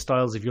much about the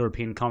styles of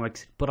European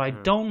comics, but I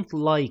don't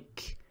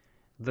like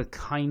the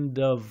kind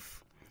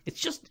of...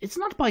 It's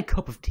not my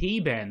cup of tea,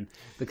 Ben.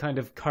 The kind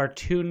of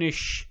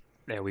cartoonish...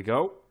 There we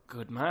go.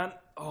 Good man.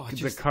 Oh,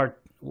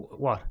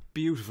 what?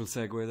 Beautiful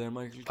segue there,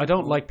 Michael. I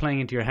don't like playing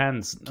into your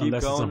hands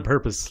unless it's on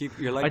purpose.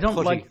 I don't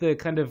like the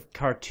kind of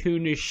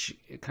cartoonish,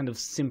 kind of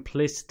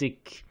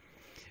simplistic...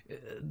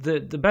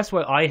 The best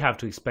way I have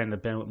to explain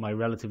it, Ben, with my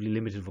relatively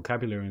limited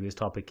vocabulary on this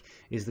topic,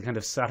 is the kind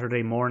of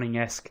Saturday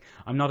morning-esque.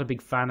 I'm not a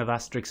big fan of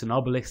Asterix and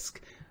Obelix.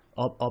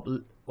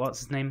 What's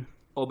his name?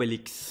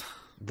 Obelix.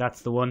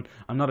 That's the one.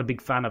 I'm not a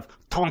big fan of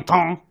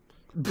Tonton.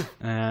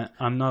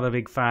 I'm not a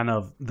big fan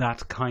of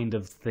that kind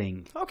of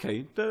thing.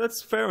 Okay,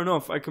 that's fair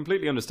enough. I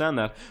completely understand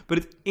that. But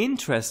it's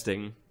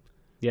interesting.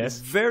 Yes.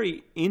 It's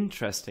very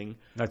interesting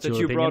that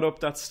you brought up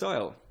that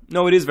style.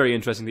 No, it is very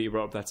interesting that you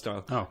brought up that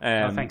style. Oh,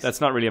 thanks. That's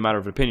not really a matter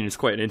of opinion. It's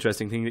quite an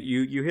interesting thing that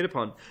you hit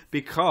upon.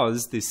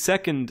 Because the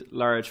second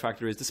large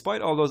factor is,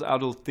 despite all those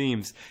adult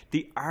themes,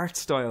 the art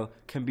style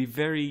can be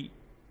very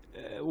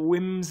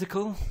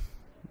whimsical.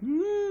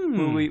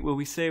 Will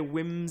we say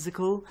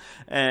whimsical?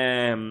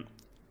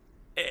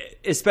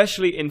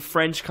 Especially in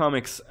French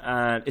comics,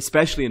 So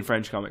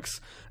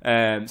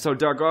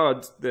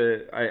Dargaud,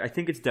 I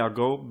think it's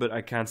Dargaud, but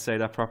I can't say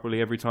that properly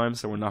every time,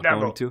 so we're not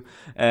going to.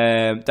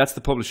 That's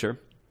the publisher.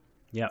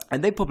 Yeah.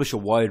 And they publish a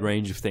wide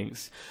range of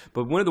things.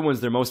 But one of the ones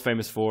they're most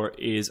famous for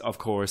is, of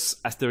course,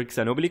 Asterix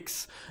and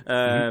Obelix,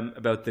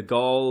 about the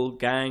Gaul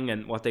gang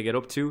and what they get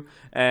up to.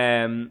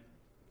 And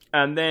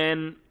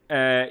then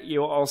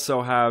you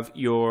also have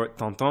your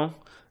Tonton,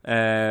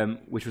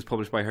 which was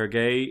published by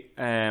Hergé,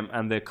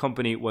 and the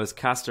company was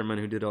Casterman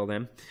who did all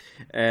them.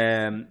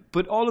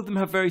 But all of them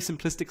have very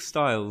simplistic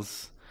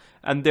styles.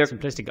 And they're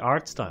simplistic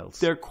art styles.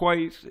 They're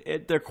quite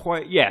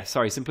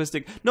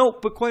simplistic. No,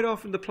 but quite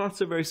often the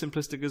plots are very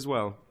simplistic as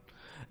well.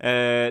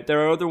 There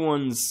are other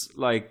ones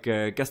like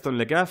Gaston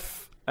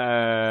Lagaffe,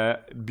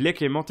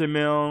 Blake et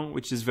Mortimer,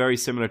 which is very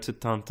similar to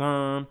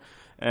Tintin.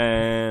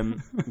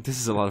 This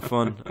is a lot of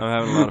fun. I'm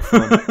having a lot of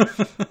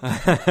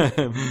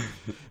fun.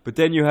 But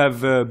then you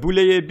have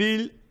Boulet et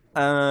Bill,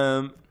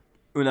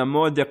 Un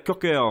amour de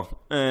coqueur,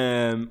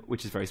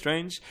 which is very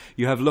strange.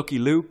 You have Lucky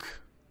Luke.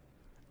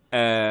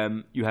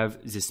 You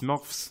have the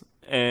Smurfs.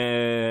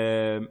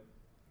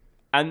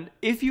 And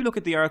if you look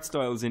at the art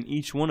styles in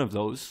each one of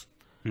those,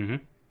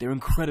 they're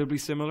incredibly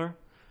similar.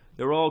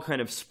 They're all kind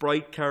of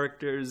sprite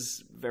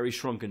characters, very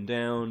shrunken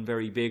down,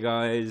 very big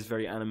eyes,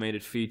 very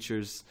animated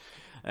features.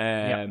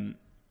 And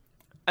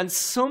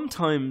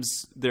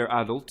sometimes they're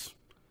adult,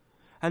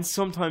 and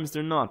sometimes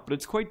they're not. But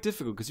it's quite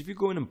difficult, because if you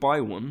go in and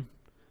buy one,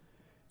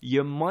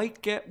 you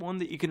might get one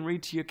that you can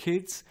read to your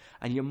kids,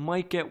 and you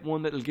might get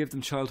one that'll give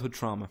them childhood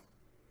trauma.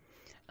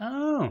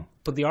 Oh,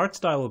 but the art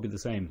style will be the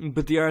same.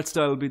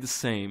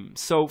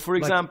 So, for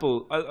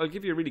example, I'll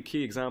give you a really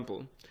key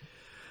example.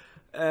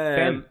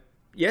 Ben.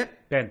 Yeah,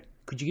 Ben,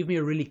 could you give me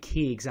a really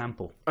key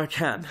example? I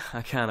can.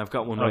 I've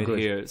got one good.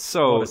 here.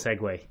 So What a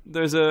segue.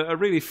 there's a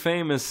really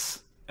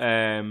famous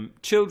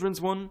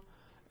children's one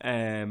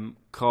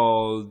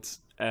called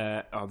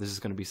this is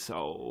going to be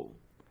so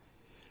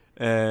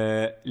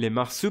Les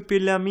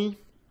Marsupilamis,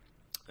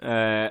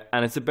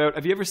 and it's about,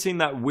 have you ever seen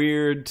that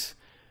weird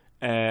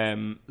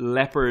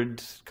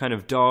leopard kind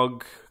of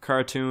dog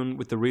cartoon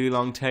with the really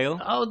long tail?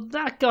 Oh,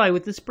 that guy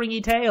with the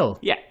springy tail.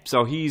 Yeah,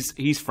 so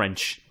he's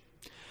French.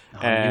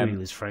 I knew he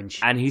was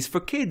French. And he's for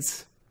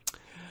kids.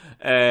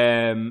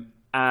 And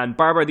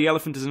Barbara the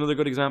Elephant is another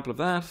good example of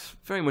that.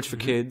 Very much for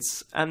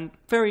kids. And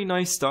very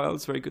nice style.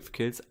 It's very good for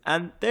kids.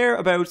 And they're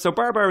about... So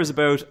Barbara is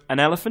about an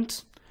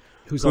elephant.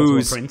 Who's also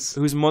a prince.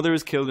 Whose mother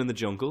is killed in the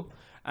jungle.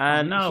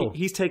 And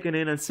he's taken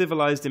in and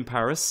civilized in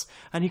Paris.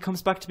 And he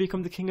comes back to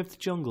become the king of the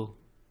jungle.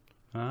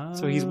 Oh.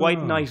 So he's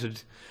white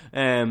knighted.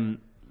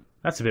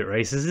 That's a bit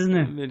racist, isn't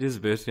it? It is a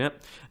bit, yeah.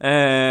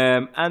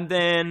 And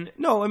then,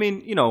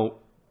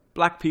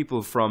 black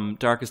people from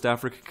darkest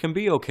Africa can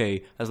be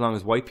okay as long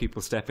as white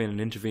people step in and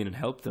intervene and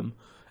help them.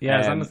 Yeah,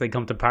 as long as they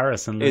come to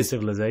Paris and live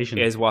civilization.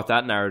 Is what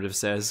that narrative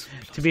says.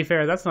 To be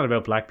fair, that's not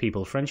about black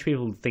people. French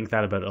people think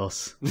that about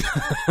us.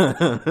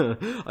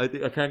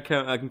 I can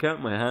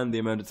count my hand the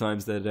amount of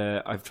times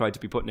that I've tried to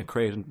be put in a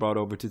crate and brought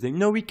over to think,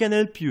 no, we can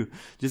help you.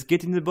 Just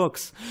get in the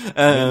box.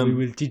 We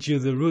will teach you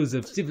the rules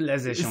of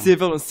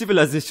civilization.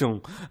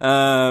 Civilization.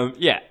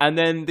 Yeah, and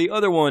then the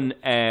other one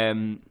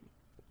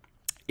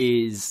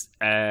is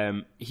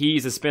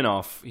he's a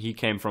spin-off. He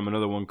came from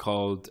another one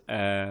called...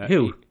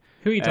 Who?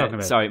 Who are you talking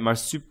about? Sorry,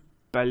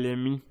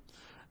 Marsupilami.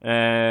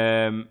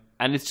 And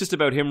it's just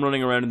about him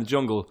running around in the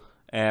jungle,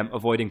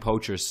 avoiding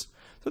poachers.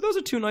 So those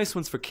are two nice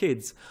ones for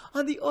kids.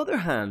 On the other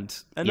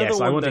hand, I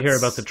want to hear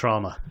about the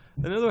trauma.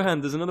 On the other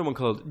hand, there's another one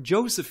called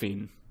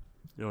Josephine.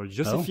 Or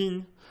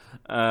Josephine.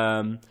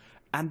 Oh.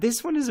 And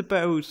this one is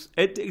about...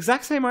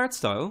 exact same art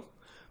style.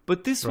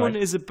 But this one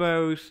is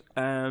about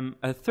a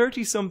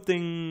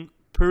 30-something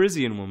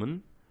Parisian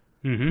woman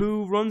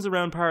who runs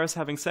around Paris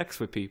having sex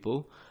with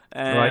people.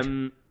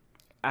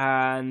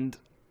 And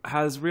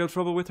has real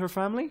trouble with her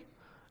family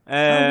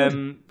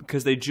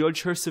because they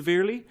judge her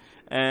severely,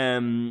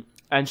 and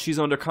she's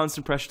under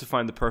constant pressure to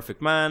find the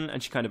perfect man,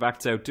 and she kind of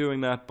acts out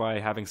doing that by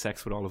having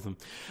sex with all of them,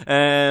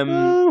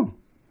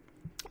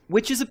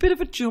 which is a bit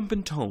of a jump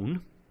in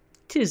tone.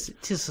 It is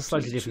a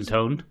slightly different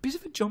tone. Bit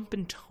of a jump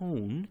in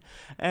tone,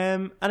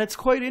 and it's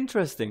quite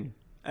interesting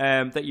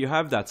that you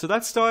have that. So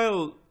that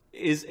style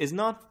is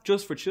not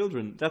just for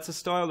children. That's a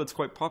style that's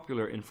quite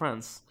popular in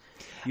France.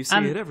 You see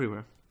it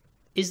everywhere.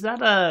 Is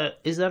that a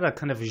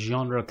kind of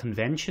genre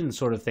convention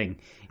sort of thing?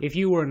 If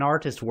you were an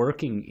artist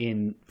working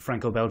in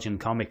Franco-Belgian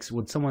comics,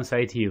 would someone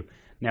say to you,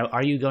 now,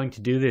 are you going to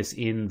do this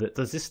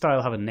does this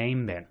style have a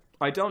name then?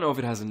 I don't know if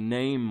it has a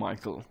name,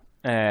 Michael.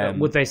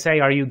 Would they say,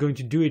 are you going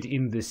to do it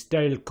in the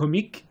style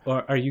comique,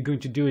 or are you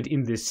going to do it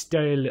in the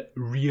style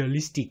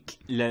realistique?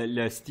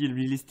 Le style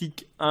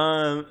realistique?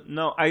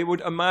 No, I would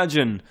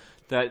imagine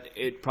that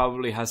it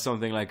probably has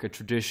something like a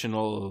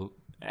traditional...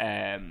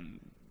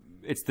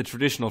 it's the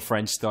traditional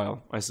French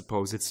style, I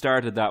suppose. It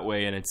started that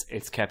way, and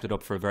it's kept it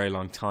up for a very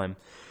long time.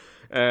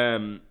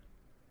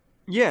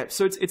 Yeah,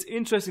 so it's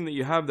interesting that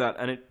you have that,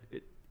 and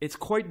it's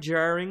quite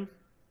jarring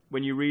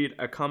when you read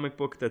a comic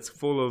book that's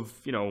full of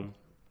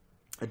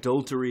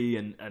adultery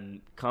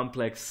and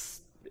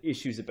complex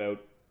issues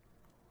about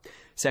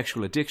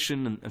sexual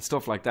addiction and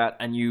stuff like that,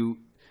 and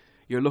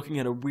you're looking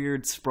at a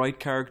weird sprite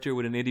character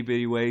with an itty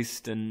bitty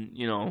waist and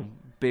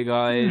big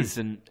eyes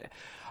and.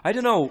 I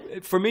don't know.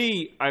 For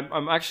me,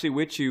 I'm actually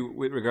with you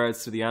with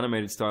regards to the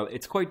animated style.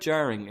 It's quite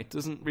jarring. It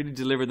doesn't really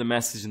deliver the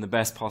message in the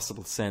best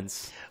possible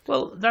sense.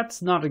 Well,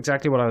 that's not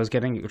exactly what I was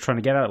trying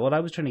to get at. What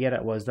I was trying to get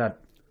at was that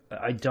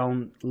I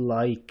don't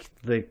like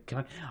the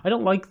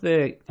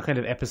kind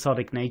of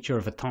episodic nature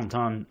of a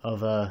Tintin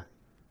of an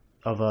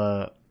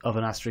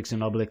Asterix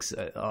and Obelix.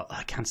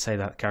 I can't say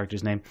that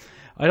character's name.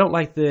 I don't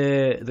like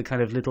the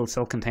kind of little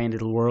self-contained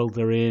little world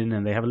they're in,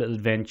 and they have a little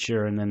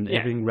adventure, and then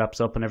everything wraps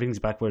up, and everything's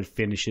back where it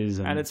finishes.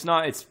 And it's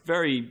not. It's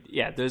very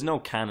there's no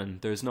canon.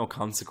 There's no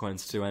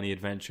consequence to any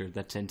adventure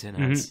that Tintin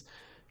has.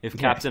 If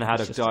Captain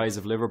Haddock dies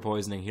of liver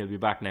poisoning, he'll be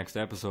back next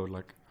episode.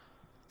 Like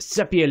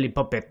Sapieli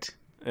puppet.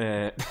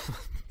 Yeah.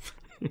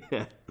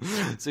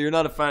 So you're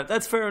not a fan.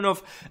 That's fair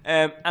enough.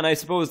 And I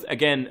suppose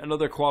again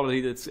another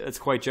quality that's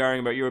quite jarring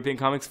about European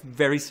comics: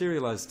 very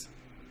serialized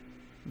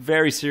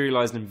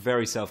and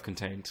very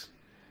self-contained.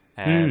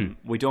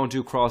 We don't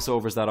do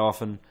crossovers that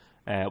often.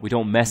 We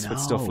don't mess with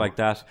stuff like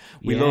that.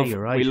 You're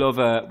right. We love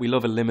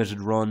a limited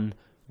run.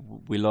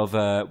 We love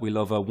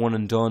a one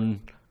and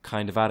done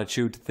kind of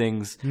attitude to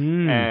things.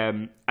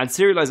 And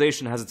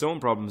serialization has its own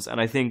problems. And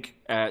I think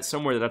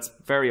somewhere that's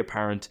very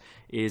apparent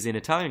is in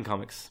Italian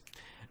comics.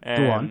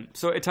 Go on.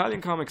 So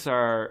Italian comics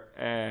are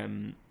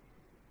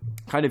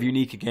kind of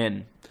unique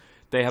again.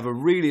 They have a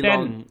really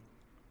long...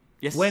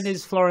 Yes. When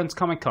is Florence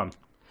Comic Con?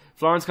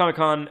 Florence Comic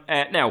Con.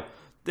 Now,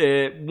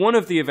 one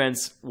of the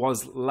events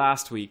was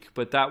last week,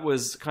 but that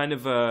was kind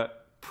of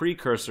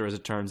precursor, as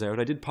it turns out.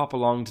 I did pop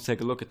along to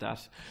take a look at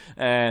that.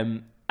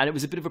 And it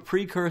was a bit of a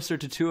precursor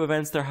to two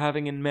events they're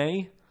having in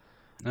May.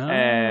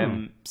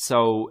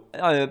 So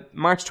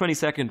March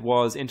 22nd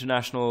was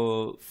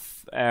International...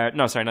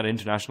 no, sorry, not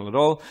international at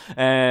all.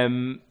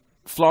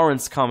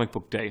 Florence Comic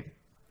Book Day.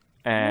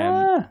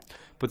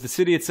 But the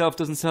city itself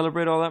doesn't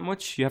celebrate all that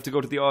much. You have to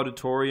go to the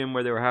auditorium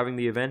where they were having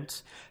the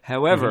event.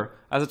 However,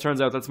 as it turns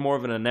out, that's more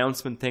of an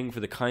announcement thing for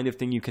the kind of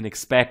thing you can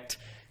expect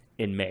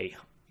in May.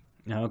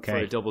 Okay. For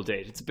a double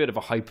date. It's a bit of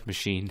a hype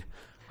machine.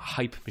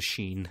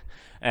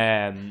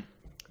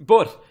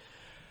 But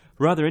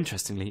rather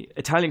interestingly,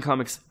 Italian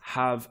comics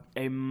have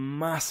a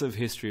massive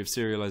history of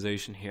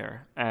serialization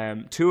here.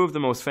 Two of the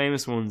most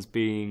famous ones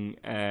being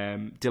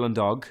Dylan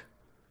Dog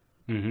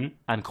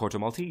and Corto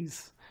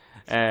Maltese.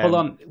 Hold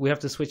on, we have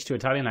to switch to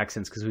Italian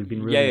accents because we've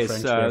been really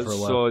French there for a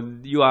while. So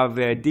you have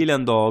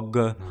Dylan Dog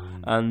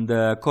and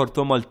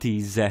Corto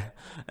Maltese.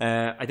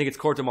 I think it's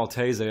Corto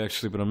Maltese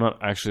actually, but I'm not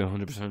actually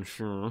 100%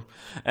 sure.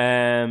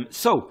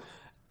 So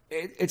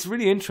it's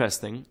really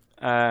interesting.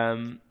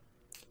 And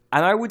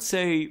I would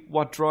say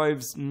what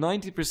drives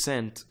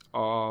 90%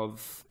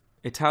 of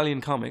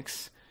Italian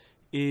comics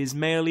is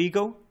male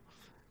ego.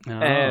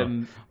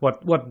 Ben,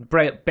 what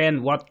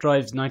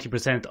drives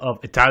 90%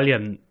 of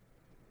Italian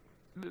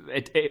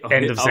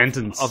end of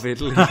sentence of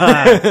Italy?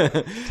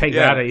 Take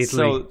that, Italy.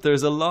 So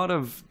there's a lot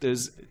of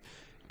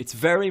it's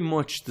very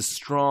much the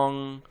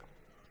strong,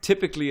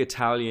 typically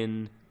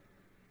Italian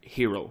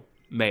hero,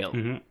 male.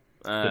 With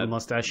a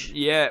mustache.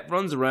 Yeah,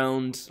 runs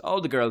around.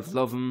 All the girls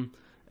love him.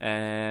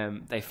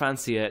 They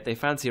fancy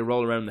a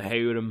roll around the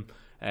hay with him.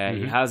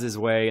 He has his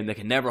way, and they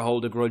can never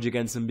hold a grudge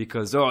against him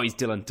because he's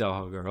Dylan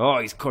Dog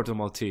or he's Corto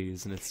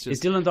Maltese, and it's just. Is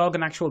Dylan Dog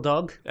an actual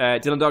dog?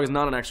 Dylan Dog is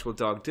not an actual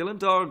dog. Dylan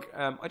Dog.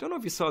 I don't know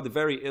if you saw the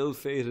very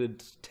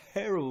ill-fated,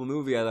 terrible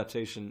movie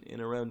adaptation in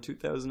around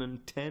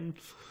 2010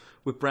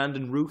 with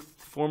Brandon Routh,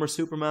 former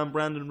Superman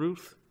Brandon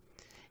Routh.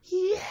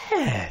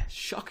 Yeah,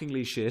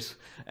 shockingly shit.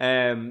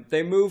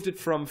 They moved it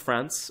from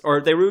France,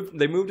 or they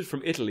moved it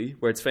from Italy,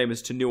 where it's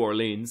famous, to New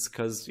Orleans.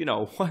 Because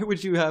why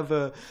would you have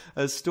a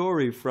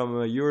story from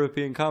a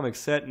European comic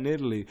set in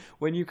Italy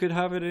when you could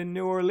have it in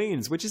New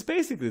Orleans, which is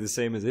basically the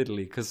same as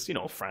Italy? Because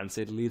France,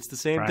 Italy, it's the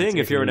same thing. Italy,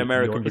 if you're an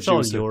American producer,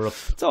 it's all Europe.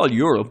 It's all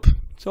Europe.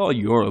 It's all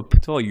Europe.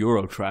 It's all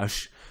Euro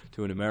trash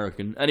to an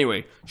American.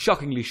 Anyway,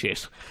 shockingly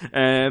shit.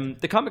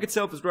 The comic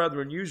itself is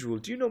rather unusual.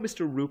 Do you know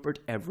Mr. Rupert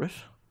Everett?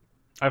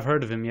 I've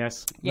heard of him,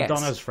 yes.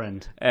 Madonna's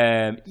friend.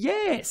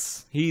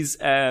 Yes. He's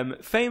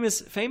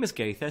famous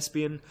gay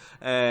thespian,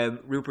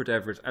 Rupert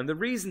Everett. And the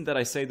reason that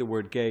I say the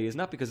word gay is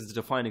not because it's a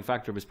defining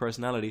factor of his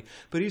personality,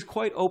 but he's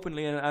quite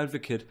openly an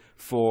advocate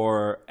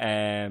for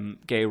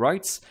gay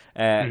rights,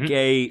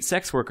 gay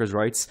sex workers'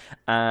 rights,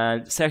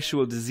 and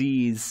sexual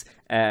disease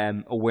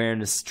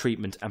awareness,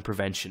 treatment, and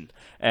prevention.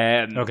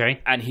 Okay.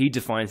 And he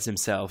defines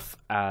himself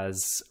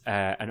as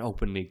an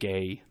openly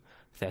gay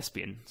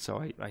thespian.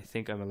 So I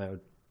think I'm allowed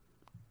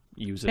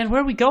use it. And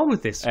where are we going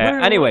with this?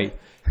 Anyway,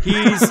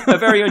 he's a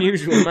very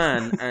unusual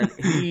man, and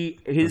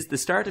the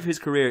start of his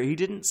career, he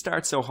didn't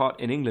start so hot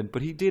in England,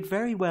 but he did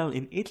very well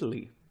in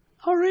Italy.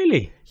 Oh,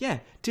 really? Yeah,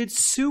 did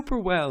super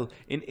well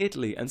in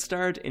Italy and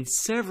starred in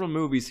several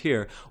movies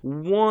here.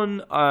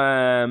 One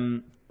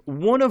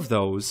of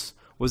those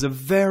was a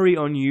very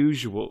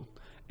unusual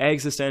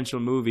existential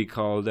movie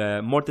called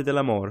Morte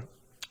dell'Amor,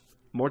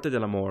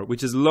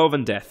 which is Love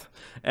and Death,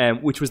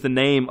 which was the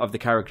name of the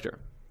character.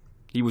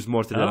 He was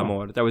Morte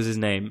dell'Amor. That was his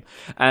name.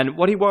 And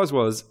what he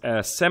was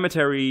a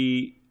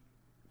cemetery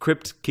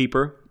crypt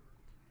keeper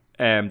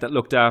that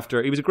looked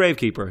after... He was a grave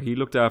keeper. He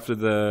looked after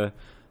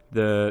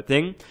the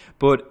thing.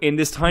 But in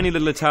this tiny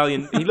little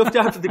Italian... He looked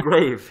after the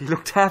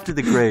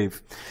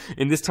grave.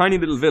 In this tiny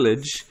little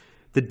village,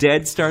 the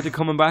dead started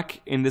coming back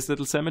in this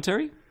little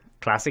cemetery.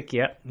 Classic,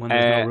 yeah. When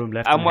there's no room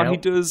left. And what he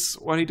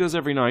does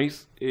every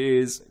night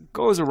is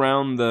goes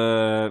around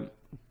the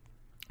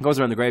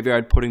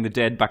graveyard, putting the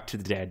dead back to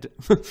the dead.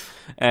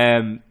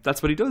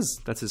 That's what he does.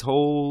 That's his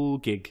whole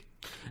gig.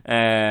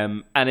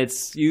 And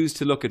it's used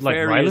to look at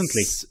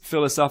various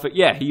philosophical...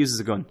 Yeah, he uses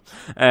a gun.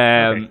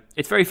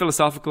 It's very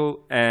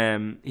philosophical.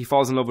 He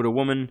falls in love with a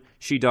woman.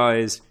 She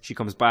dies. She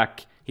comes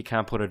back. He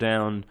can't put her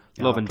down.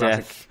 Love and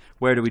death.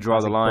 Where do we draw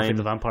the line? Buffy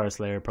the Vampire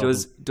Slayer problem.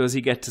 Does he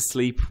get to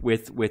sleep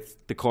with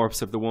the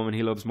corpse of the woman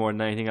he loves more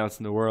than anything else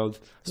in the world?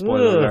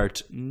 Spoiler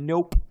alert.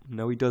 Nope.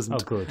 No, he doesn't. Oh,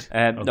 good.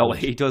 No,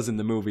 he does in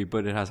the movie,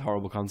 but it has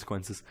horrible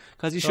consequences.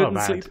 Because you shouldn't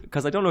sleep.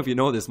 Because I don't know if you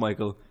know this,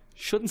 Michael.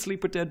 Shouldn't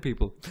sleep with dead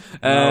people.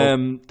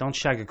 No, don't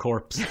shag a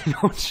corpse.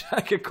 Don't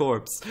shag a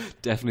corpse.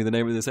 Definitely the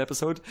name of this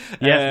episode.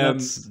 Yeah,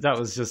 that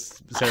was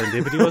just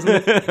serendipity,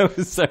 wasn't it? That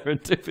was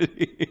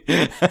serendipity.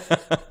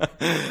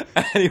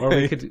 Anyway. Or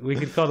we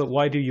could call it,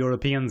 why do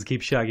Europeans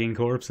keep shagging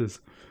corpses?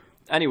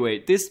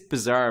 Anyway, this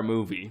bizarre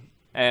movie,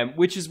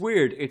 which is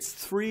weird, it's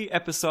 3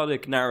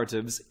 episodic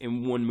narratives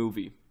in one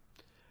movie.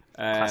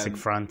 Classic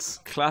France.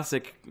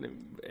 Classic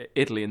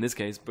Italy in this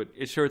case, but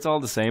it's all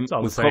the same.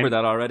 We've same. covered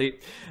that already.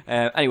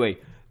 Anyway,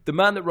 the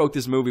man that wrote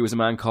this movie was a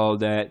man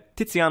called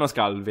Tiziano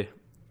Scalvi.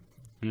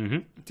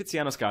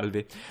 Tiziano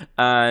Scalvi,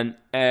 and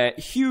a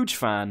huge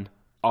fan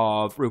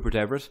of Rupert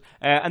Everett.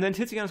 And then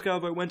Tiziano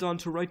Scalvi went on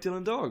to write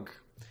Dylan Dog.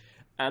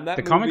 And that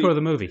The comic or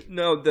the movie?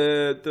 No,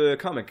 the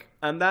comic.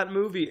 And that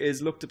movie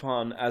is looked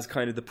upon as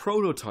kind of the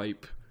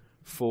prototype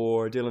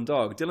for Dylan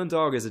Dog. Dylan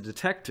Dog is a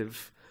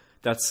detective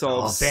that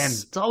solves... Oh, Ben,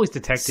 it's always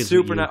detectives.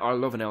 I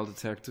love an L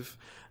detective.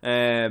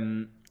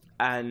 And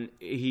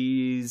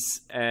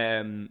he's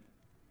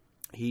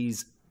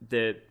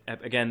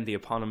the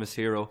eponymous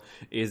hero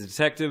is a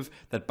detective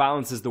that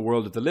balances the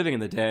world of the living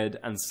and the dead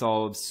and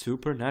solves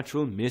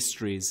supernatural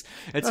mysteries.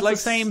 It's That's like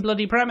the same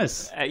bloody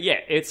premise. Yeah,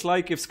 it's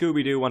like if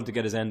Scooby-Doo wanted to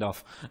get his end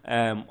off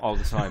all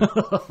the time.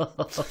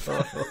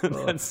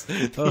 That's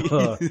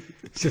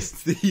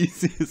just the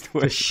easiest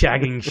way. Just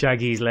shagging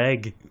Shaggy's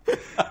leg.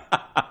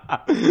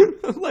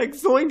 Like,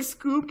 zoink,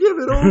 Scoob, give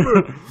it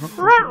over.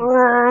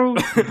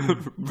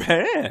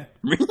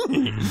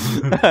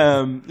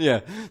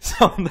 Yeah,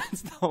 so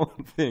that's the whole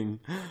thing.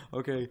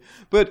 Okay,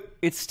 but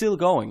it's still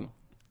going.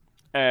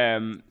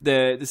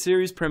 The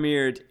series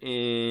premiered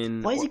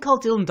in... Why is he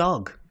called Dylan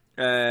Dog?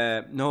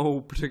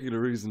 No particular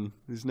reason.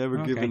 He's never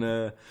given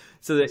a...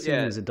 So that,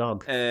 It was a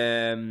dog.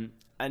 And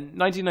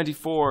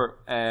 1994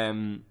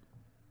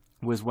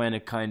 was when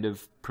it kind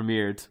of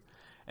premiered.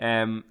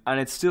 And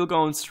it's still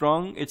going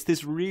strong. It's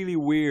this really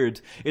weird...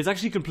 It's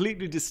actually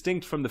completely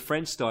distinct from the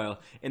French style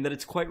in that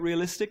it's quite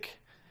realistic.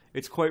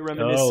 It's quite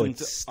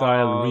reminiscent it's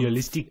style of...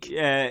 realistic.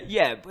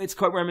 Yeah, it's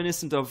quite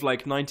reminiscent of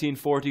like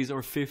 1940s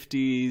or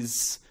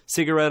 50s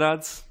cigarette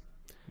ads,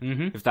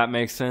 if that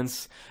makes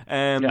sense.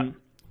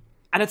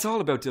 And it's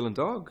all about Dylan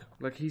Dog.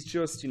 Like, he's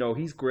just,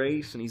 he's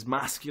great and he's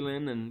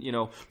masculine and,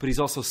 but he's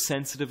also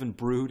sensitive and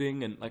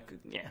brooding and, like,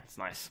 yeah, it's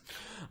nice.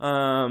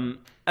 And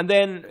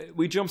then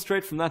we jump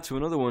straight from that to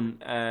another one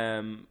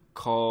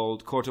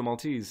called Corto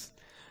Maltese.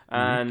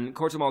 And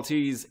Corto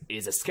Maltese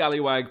is a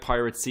scallywag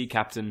pirate sea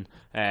captain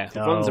who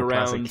runs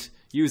around classic.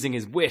 using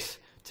his wit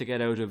to get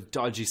out of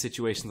dodgy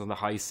situations on the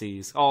high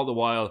seas, all the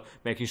while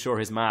making sure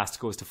his mast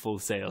goes to full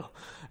sail.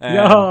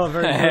 Very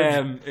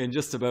good. In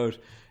just about...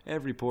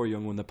 every poor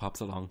young one that pops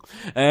along.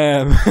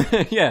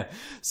 Yeah.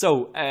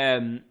 So,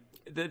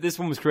 this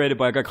one was created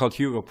by a guy called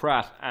Hugo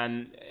Pratt.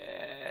 And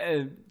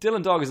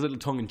Dylan Dog is a little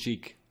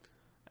tongue-in-cheek.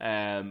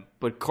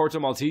 But Corto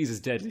Maltese is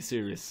deadly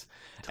serious.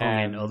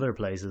 Tongue in other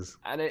places.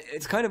 And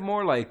it's kind of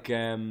more like...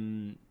 I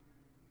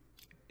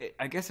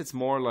guess it's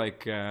more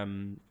like... A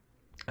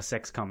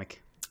sex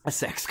comic. A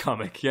sex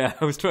comic, yeah.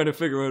 I was trying to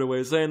figure out a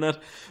way of saying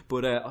that,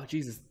 but oh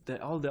Jesus,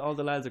 all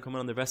the lads are coming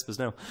on their Vespas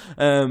now.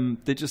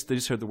 They just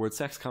heard the word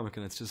sex comic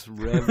and it's just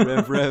rev.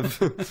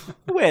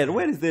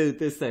 Where is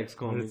this sex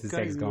comic? It's a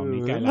sex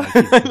comic. I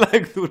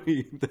like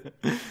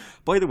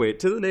By the way,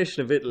 to the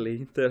nation of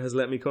Italy that has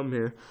let me come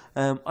here,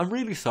 I'm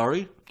really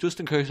sorry. Just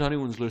in case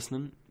anyone's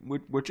listening,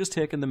 we're just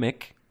taking the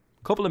mick.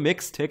 Couple of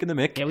micks, taking the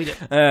mick. Yeah,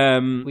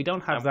 we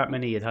don't have that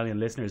many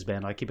Italian listeners,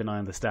 Ben. I keep an eye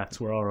on the stats.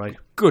 We're all right.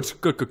 Good.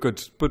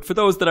 But for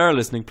those that are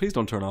listening, please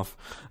don't turn off.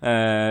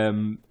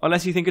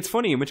 Unless you think it's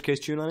funny, in which case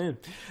tune on in.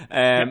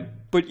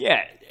 But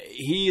yeah,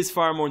 he is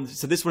far more...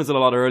 So this one is a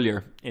lot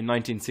earlier, in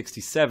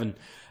 1967.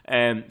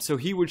 So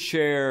he would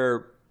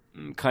share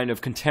kind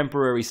of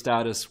contemporary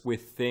status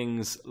with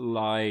things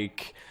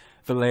like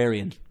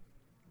Valerian,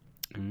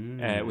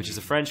 which is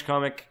a French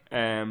comic.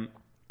 And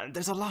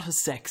there's a lot of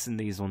sex in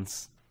these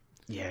ones.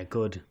 Yeah,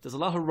 good. There's a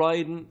lot of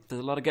riding.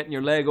 There's a lot of getting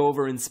your leg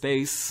over in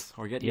space,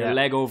 or getting your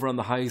leg over on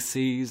the high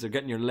seas, or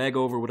getting your leg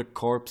over with a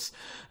corpse.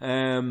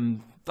 A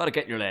lot of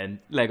getting your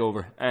leg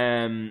over.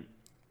 And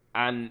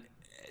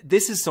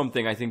this is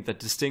something I think that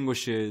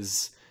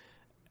distinguishes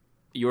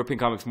European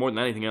comics more than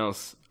anything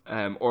else.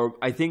 Or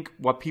I think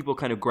what people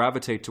kind of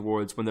gravitate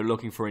towards when they're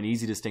looking for an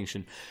easy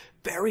distinction.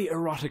 Very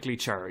erotically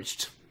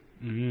charged.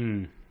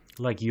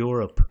 Like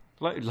Europe.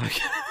 Like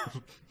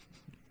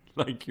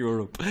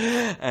Europe.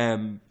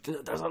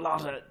 There's a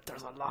lot of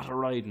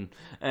riding.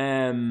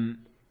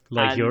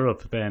 Like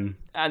Europe, Ben.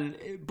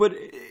 But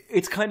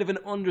it's kind of an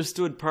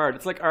understood part.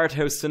 It's like art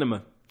house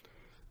cinema.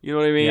 You know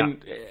what I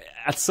mean? Yeah.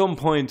 At some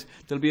point,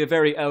 there'll be a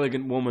very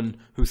elegant woman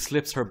who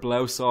slips her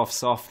blouse off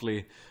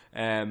softly,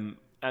 and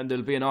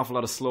there'll be an awful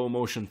lot of slow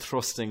motion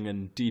thrusting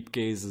and deep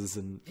gazes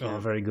and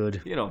very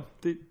good.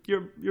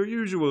 Your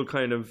usual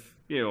kind of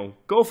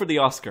go for the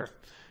Oscar.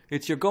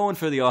 You're going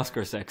for the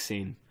Oscar sex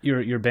scene.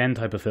 Your Ben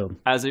type of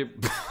film. As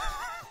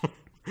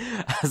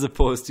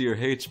opposed to your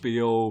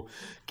HBO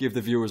give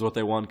the viewers what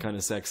they want kind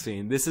of sex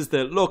scene. This is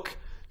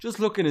just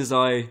look in his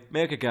eye,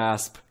 make a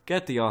gasp,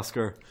 get the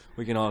Oscar,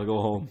 we can all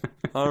go home.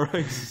 All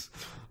right.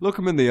 Look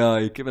him in the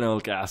eye, give an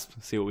old gasp,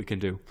 see what we can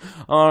do.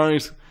 All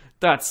right.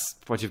 That's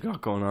what you've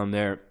got going on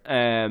there.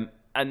 And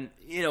I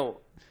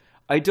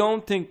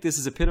don't think this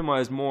is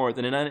epitomized more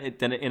than in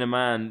a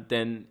man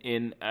than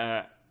in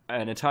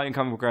an Italian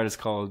comic book artist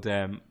called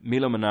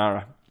Milo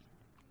Manara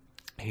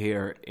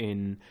here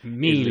in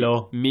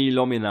Milo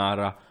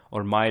Manara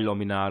or Milo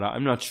Manara.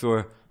 I'm not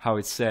sure how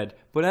it's said,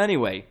 but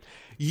anyway,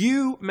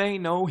 you may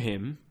know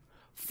him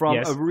from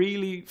a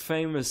really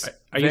famous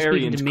Are you speaking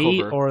variant to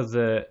me cover.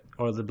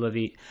 or the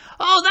bloody...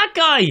 Oh, that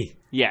guy!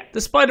 Yeah.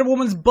 The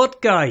Spider-Woman's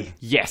butt guy.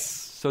 Yes.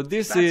 So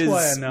this That's is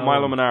why I know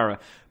Milo him. Manara.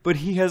 But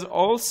he has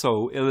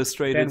also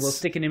illustrated... Ben, we'll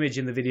stick an image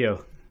in the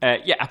video.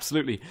 Yeah,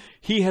 absolutely.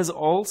 He has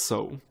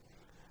also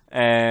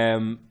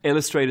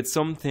illustrated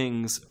some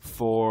things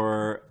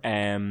for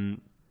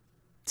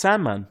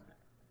Sandman.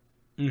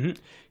 Mm-hmm.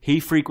 He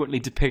frequently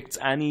depicts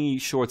any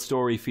short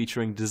story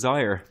featuring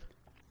desire.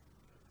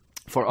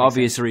 For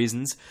obvious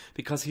reasons,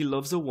 because he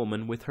loves a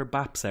woman with her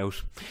baps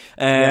out.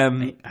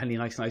 And he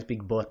likes a nice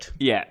big butt.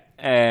 Yeah.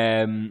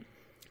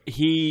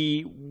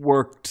 He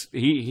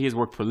has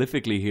worked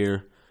prolifically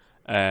here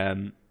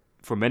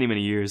for many,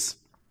 many years.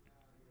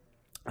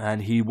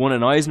 And he won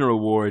an Eisner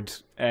Award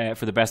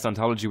for the best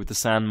anthology with the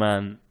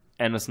Sandman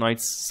Endless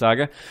Nights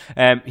saga.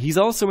 He's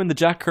also in the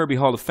Jack Kirby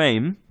Hall of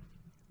Fame.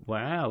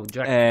 Wow,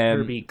 Jack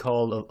Kirby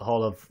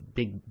Hall of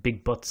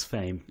Big Butts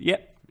fame.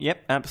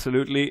 Yep,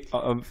 absolutely.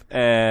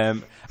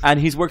 And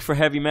he's worked for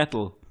heavy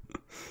metal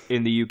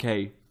in the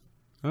UK.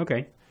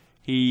 Okay.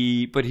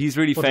 But he's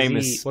really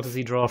famous. What does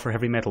he draw for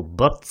heavy metal?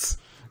 Butts?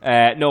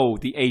 No,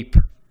 the Ape.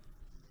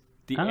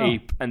 Oh.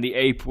 Ape. And the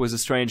Ape was a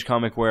strange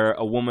comic where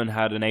a woman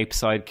had an ape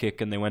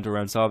sidekick and they went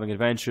around solving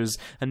adventures.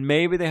 And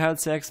maybe they had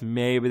sex,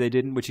 maybe they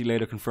didn't, which he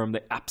later confirmed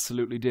they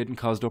absolutely did and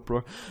caused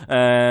uproar.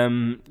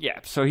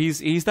 So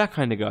he's that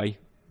kind of guy.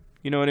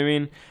 You know what I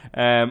mean?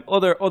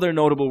 Other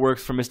notable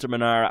works from Mr.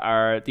 Manara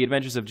are The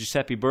Adventures of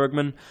Giuseppe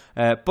Bergman,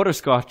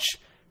 Butterscotch,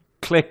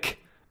 Click,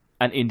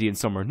 and Indian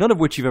Summer. None of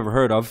which you've ever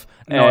heard of.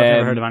 No, I've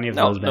never heard of any of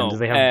those bands.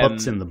 They have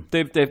butts in them.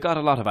 They've got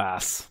a lot of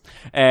ass.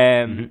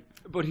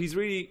 But he's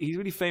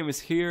really famous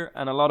here,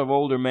 and a lot of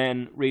older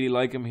men really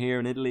like him here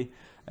in Italy.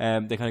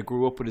 They kind of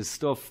grew up with his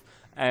stuff,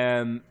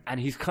 and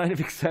he's kind of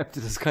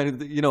accepted as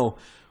kind of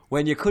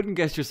when you couldn't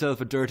get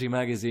yourself a dirty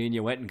magazine,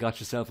 you went and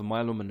got yourself a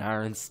Milo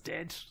Manara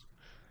instead.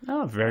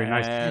 Oh, very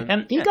nice.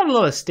 And he got a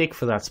lot of stick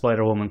for that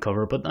Spider-Woman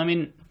cover, but I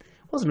mean,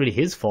 it wasn't really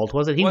his fault,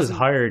 was it? He was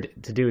hired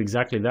to do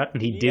exactly that,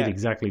 and he did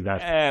exactly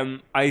that.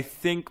 I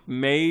think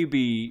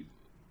maybe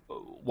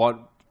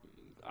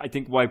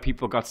why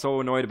people got so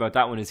annoyed about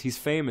that one is he's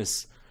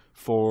famous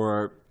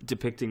for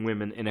depicting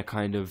women in a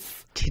kind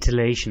of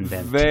titillation,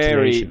 Ben.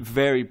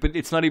 Very, but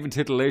it's not even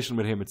titillation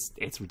with him.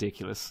 It's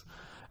ridiculous.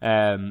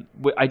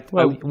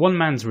 One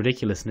man's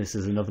ridiculousness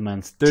is another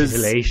man's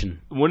titillation.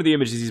 One of the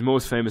images he's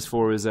most famous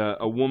for is a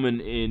woman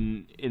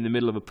in the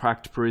middle of a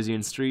packed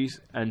Parisian street,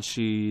 and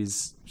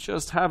she's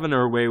just having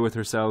her way with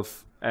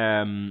herself,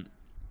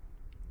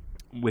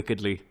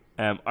 wickedly.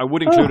 I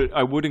would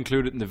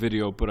include it in the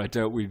video, but I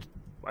doubt we'd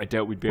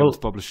be able to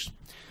publish.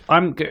 How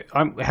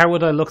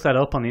would I look that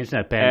up on the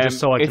internet, Ben? Just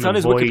so I can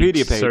avoid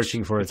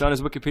searching for it. It's on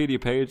his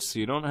Wikipedia page, so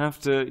you don't have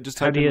to just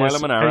type in Milo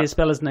Manara. How do you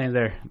spell his name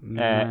there?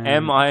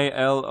 Milo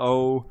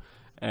Manara.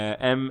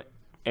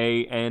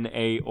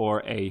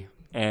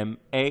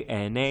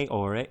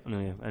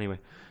 Manara. Anyway,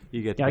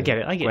 you get. Yeah, I get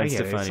it. I get it.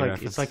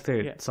 Stefani It's like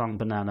the song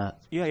 "Banana."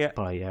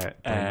 By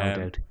No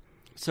Doubt.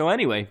 So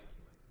anyway,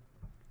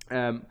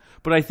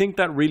 but I think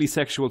that really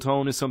sexual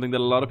tone is something that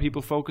a lot of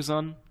people focus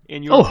on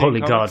in European holy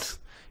comics.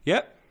 God!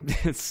 Yeah,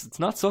 it's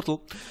not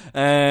subtle.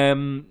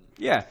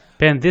 Yeah,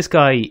 Ben, this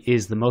guy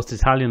is the most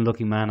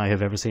Italian-looking man I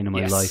have ever seen in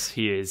my life.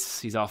 He is.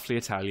 He's awfully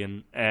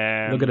Italian.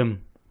 Look at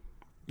him.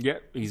 Yeah,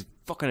 he's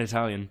fucking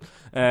Italian.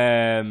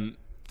 The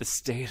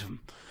state of him.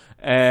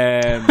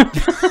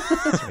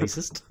 That's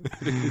racist.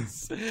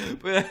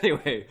 But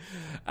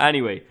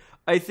anyway,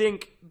 I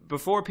think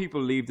before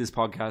people leave this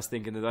podcast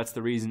thinking that that's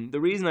the reason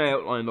I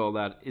outlined all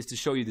that is to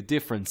show you the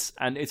difference,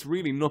 and it's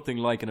really nothing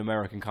like an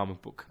American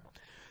comic book.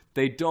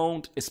 They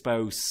don't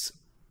espouse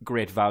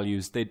great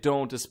values. They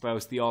don't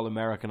espouse the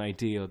all-American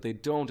ideal. They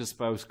don't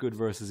espouse good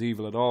versus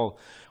evil at all.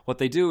 What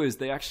they do is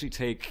they actually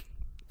take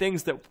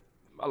things that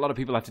a lot of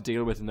people have to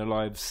deal with in their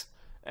lives,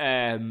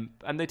 and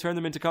they turn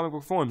them into comic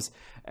book forms.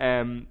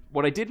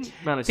 What I didn't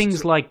manage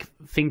things like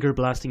finger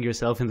blasting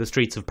yourself in the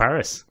streets of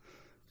Paris.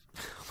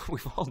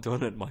 We've all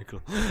done it,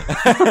 Michael.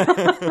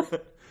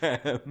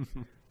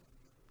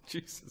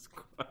 Jesus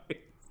Christ.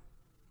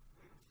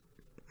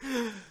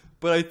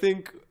 But I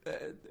think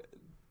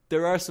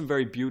there are some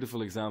very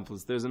beautiful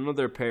examples. There's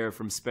another pair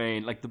from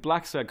Spain. Like the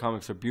Black Side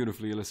comics are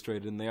beautifully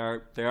illustrated, and they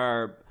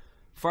are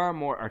far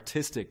more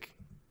artistic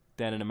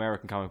than an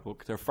American comic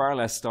book. They're far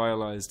less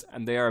stylized,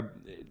 and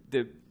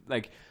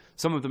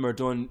some of them are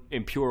done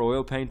in pure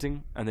oil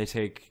painting, and they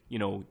take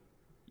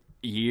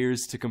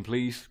years to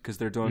complete because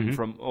they're done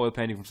from oil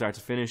painting from start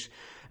to finish.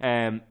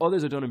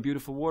 Others are done in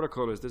beautiful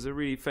watercolors. There's a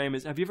really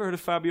famous. Have you ever heard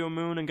of Fabio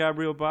Moon and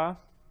Gabriel Ba?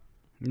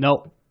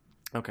 No.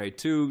 Okay,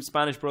 two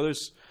Spanish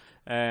brothers.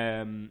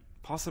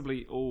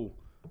 Possibly. Oh,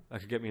 that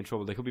could get me in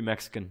trouble. They could be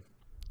Mexican,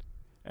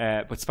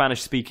 but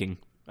Spanish speaking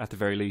at the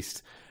very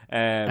least.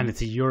 And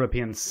it's a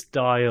European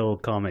style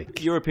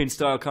comic. European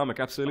style comic,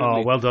 absolutely.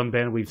 Oh, well done,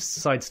 Ben. We've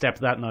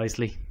sidestepped that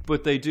nicely.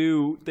 But they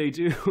do a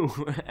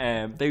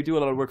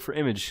lot of work for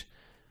Image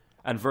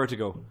and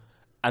Vertigo,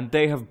 and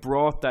they have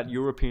brought that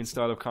European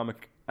style of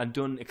comic and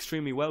done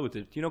extremely well with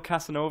it. You know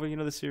Casanova? You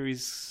know the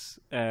series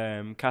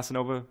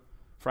Casanova,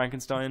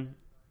 Frankenstein?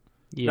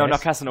 Yes. No,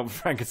 not Casanova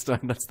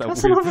Frankenstein. That's that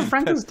Casanova weird.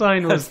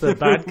 Frankenstein was the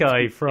bad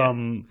guy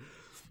from...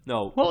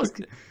 No. What was...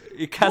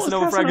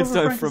 Casanova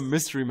Frankenstein Frankenstein? from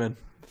Mystery Men.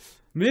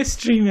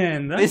 Mystery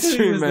Men. That's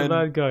Mystery who was Men. the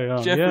bad guy.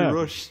 Oh,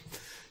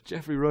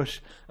 Jeffrey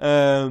Rush.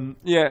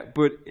 Yeah,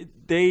 but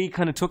they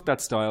kind of took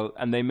that style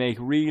and they make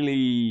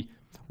really...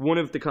 One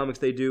of the comics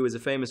they do is a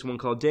famous one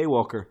called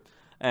Daywalker.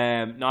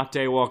 Not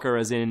Daywalker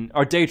as in...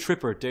 Or Day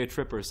Tripper. Day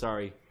Tripper.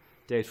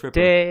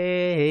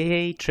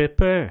 Day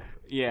Tripper.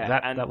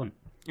 Yeah. That one.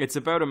 It's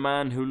about a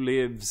man who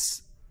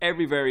lives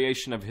every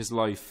variation of his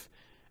life.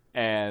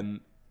 And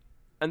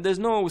there's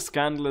no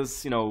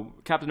scandalous,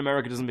 Captain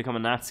America doesn't become a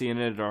Nazi in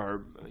it,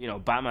 or,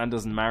 Batman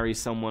doesn't marry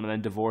someone and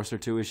then divorce her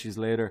 2 issues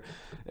later.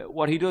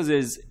 What he does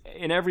is,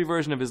 in every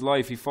version of his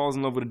life, he falls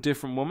in love with a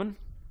different woman.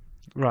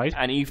 Right.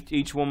 And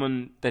each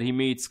woman that he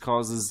meets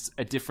causes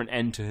a different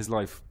end to his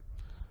life.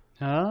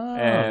 Oh,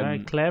 very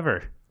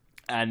clever.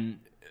 And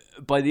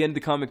by the end of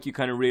the comic, you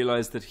kind of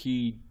realize that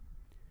he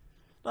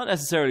not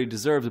necessarily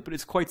deserves it, but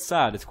it's quite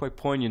sad. It's quite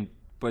poignant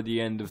by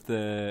the end of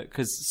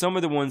because some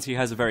of the ones he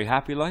has a very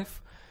happy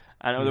life,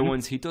 and other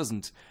ones he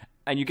doesn't.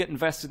 And you get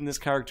invested in this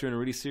character in a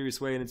really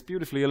serious way, and it's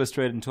beautifully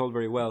illustrated and told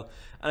very well.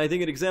 And I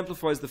think it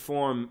exemplifies the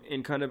form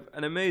in kind of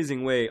an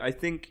amazing way. I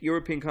think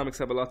European comics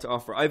have a lot to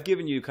offer. I've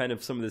given you kind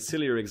of some of the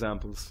sillier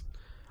examples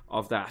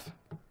of that.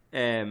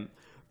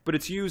 But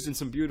it's used in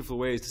some beautiful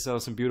ways to sell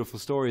some beautiful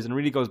stories, and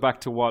really goes back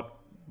to what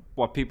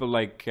people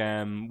like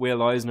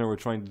Will Eisner were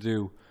trying to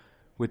do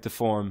with the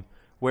form,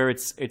 where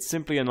it's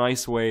simply a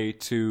nice way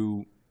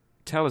to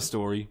tell a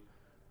story,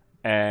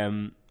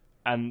 and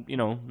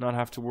not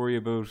have to worry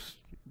about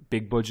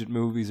big budget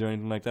movies or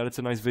anything like that. It's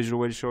a nice visual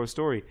way to show a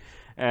story.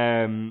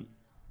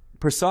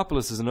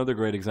 Persepolis is another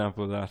great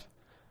example of that.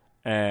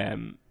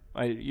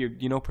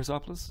 You know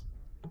Persepolis?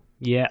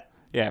 Yeah.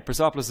 Yeah,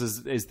 Persepolis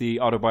is the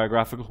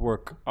autobiographical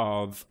work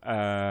of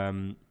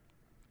a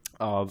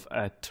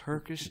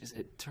Turkish. Is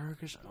it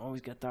Turkish? I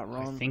always get that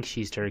wrong. I think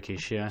she's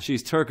Turkish, yeah.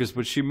 She's Turkish,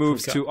 but she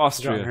moves to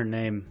Austria. Her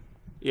name.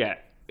 Yeah,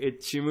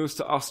 she moves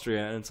to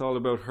Austria, and it's all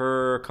about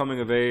her coming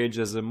of age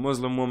as a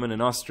Muslim woman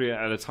in Austria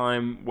at a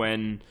time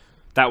when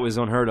that was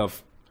unheard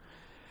of.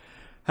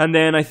 And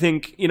then I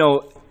think,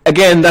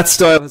 again, that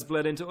style has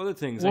bled into other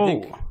things.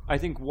 Whoa. I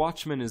think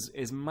Watchmen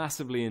is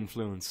massively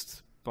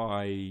influenced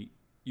by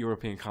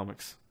European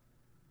comics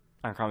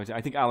and comics.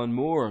 I think Alan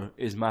Moore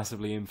is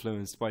massively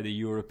influenced by the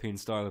European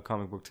style of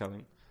comic book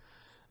telling,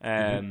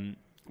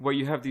 where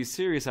you have these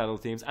serious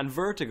adult themes. And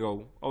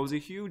Vertigo owes a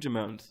huge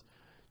amount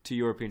to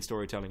European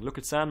storytelling. Look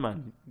at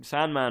Sandman.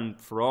 Sandman,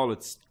 for all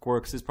its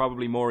quirks, is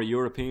probably more a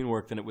European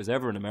work than it was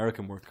ever an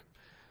American work.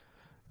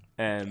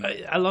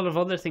 A lot of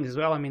other things as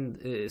well. I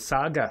mean,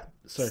 Saga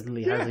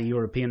certainly has a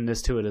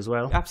Europeanness to it as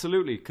well.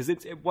 Absolutely, because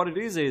what it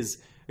is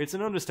it's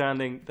an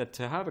understanding that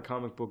to have a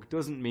comic book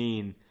doesn't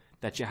mean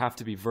that you have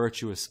to be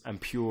virtuous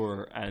and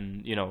pure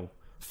and,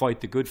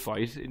 fight the good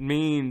fight. It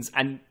means,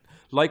 and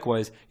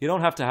likewise, you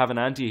don't have to have an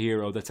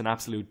anti-hero that's an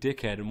absolute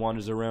dickhead and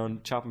wanders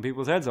around chopping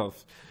people's heads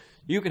off.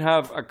 You can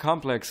have a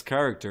complex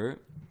character,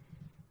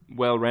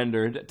 well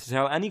rendered, to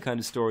tell any kind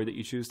of story that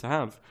you choose to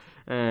have.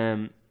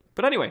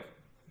 But anyway,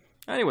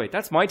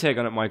 that's my take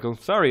on it, Michael.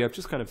 Sorry, I've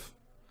just kind of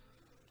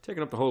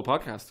taken up the whole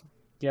podcast.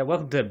 Yeah,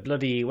 welcome to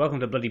bloody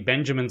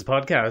Benjamin's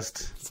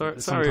podcast. Sorry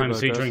Sometimes about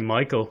featuring that.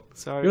 Michael.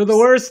 Sorry, You're the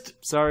worst.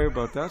 Sorry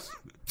about that.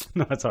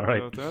 No, it's all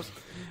right.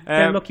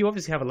 Look, you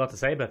obviously have a lot to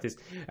say about this.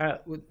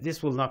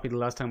 This will not be the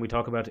last time we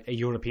talk about a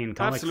European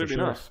comic. Absolutely for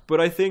sure. not.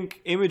 But I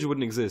think Image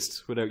wouldn't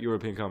exist without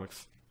European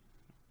comics.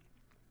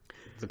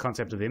 The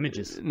concept of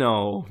images.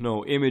 No,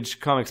 Image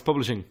Comics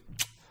Publishing.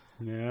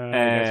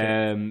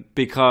 Yeah.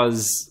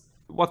 Because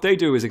what they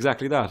do is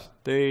exactly that.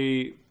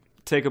 They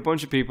take a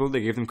bunch of people, they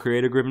give them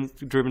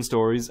creator-driven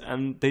stories,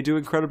 and they do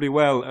incredibly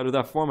well out of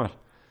that format.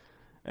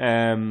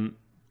 And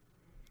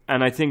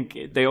I think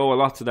they owe a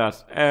lot to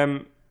that.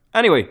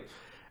 Anyway,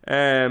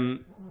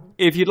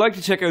 if you'd like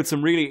to check out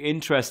some really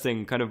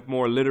interesting, kind of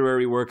more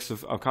literary works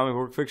of comic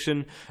book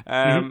fiction,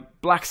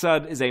 Black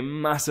Sad is a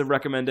massive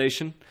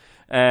recommendation.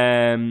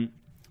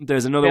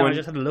 There's another one. I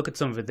just had a look at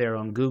some of it there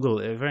on Google.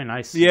 Very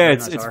nice. Yeah, very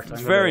it's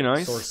very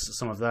nice. Source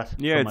some of that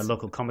from my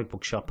local comic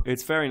book shop.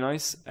 It's very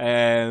nice.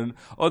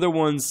 Other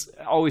ones,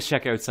 always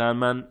check out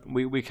Sandman.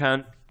 We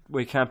can't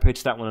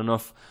pitch that one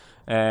enough.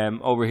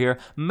 Over here,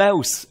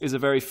 Mouse is a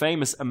very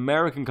famous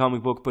American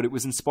comic book, but it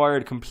was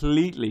inspired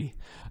completely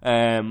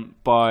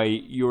by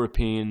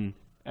European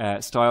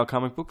style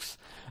comic books.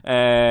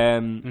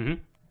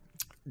 Then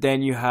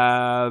you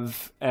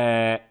have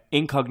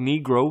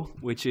Incognegro,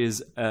 which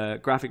is a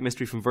graphic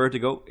mystery from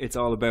Vertigo. It's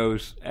all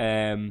about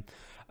a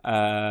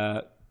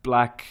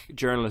black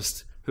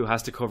journalist who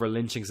has to cover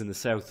lynchings in the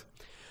South.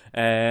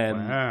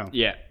 Wow.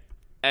 Yeah.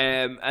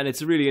 And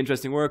it's a really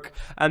interesting work.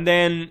 And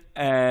then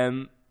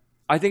I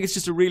think it's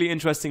just a really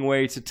interesting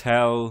way to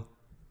tell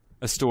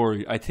a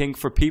story. I think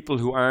for people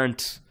who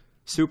aren't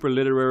super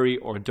literary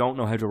or don't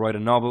know how to write a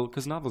novel,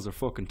 because novels are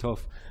fucking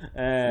tough,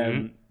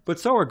 but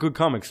so are good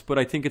comics. But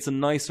I think it's a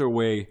nicer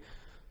way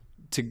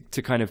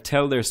to kind of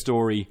tell their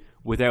story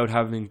without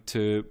having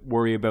to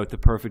worry about the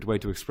perfect way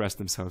to express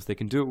themselves. They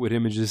can do it with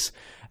images,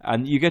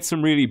 and you get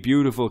some really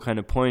beautiful kind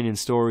of poignant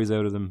stories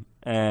out of them.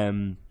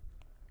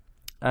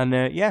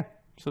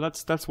 So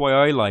that's why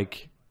I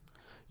like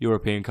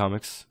European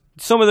comics.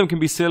 Some of them can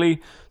be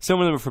silly,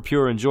 some of them are for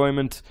pure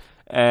enjoyment,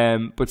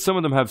 but some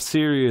of them have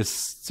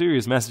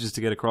serious messages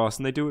to get across,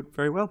 and they do it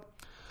very well.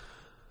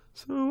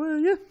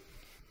 So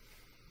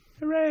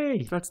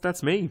Hooray!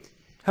 That's me.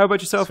 How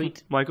about yourself,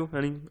 Sweet. Michael?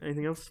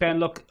 Anything else? Ben,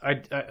 look,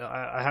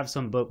 I have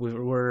some, but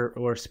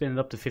we're spinning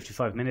up to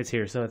 55 minutes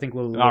here, so I think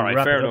we'll All right,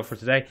 wrap fair it up enough. for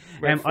today.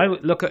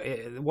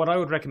 What I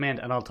would recommend,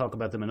 and I'll talk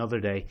about them another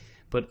day,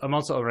 but I'm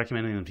also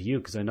recommending them to you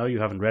because I know you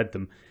haven't read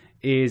them.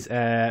 Is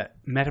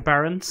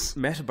Metabarons.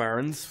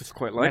 Metabarons, which I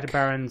quite like.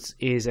 Metabarons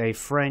is a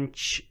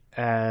French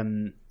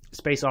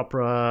space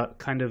opera,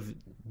 kind of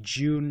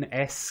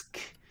Dune-esque,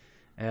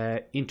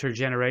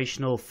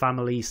 intergenerational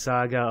family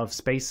saga of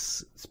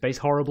space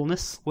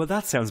horribleness. Well,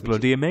 that sounds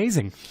bloody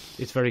amazing.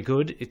 It's very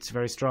good. It's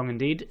very strong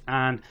indeed,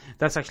 and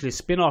that's actually a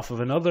spin-off of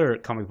another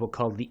comic book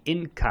called the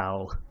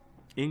Incal,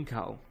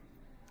 Incal.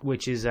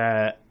 which is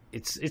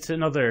it's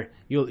another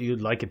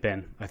you'd like it,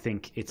 Ben. I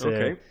think it's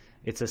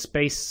a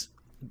space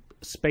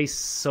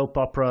soap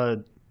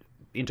opera,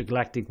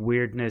 intergalactic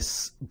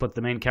weirdness, but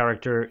the main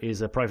character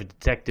is a private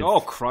detective. Oh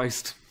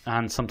Christ!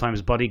 And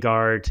sometimes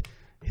bodyguard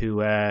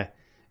who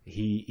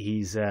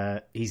he's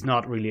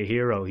not really a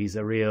hero. He's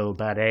a real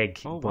bad egg,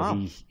 but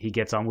he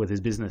gets on with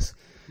his business.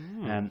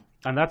 And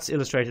that's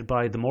illustrated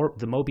by the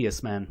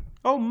Mobius man.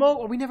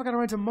 Oh, we never got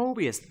around to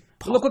Mobius.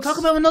 Look, we'll talk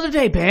about him another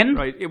day, Ben.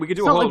 Right, we could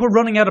do It's not like we're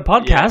running out of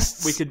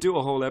podcasts. We could do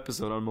a whole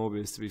episode on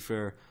Mobius, to be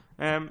fair.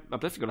 I'm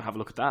definitely going to have a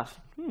look at that.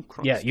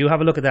 Christ. Yeah, you have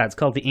a look at that. It's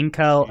called the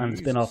Incal and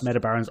it's been off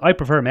Metabarons. I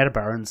prefer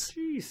Metabarons.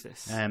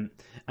 Jesus. And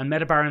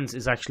Metabarons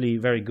is actually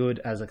very good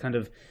as a kind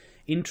of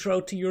intro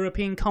to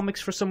European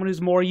comics for someone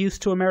who's more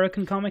used to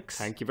American comics.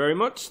 Thank you very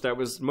much. That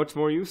was much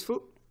more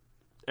useful.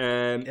 Go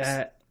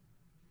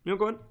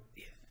on.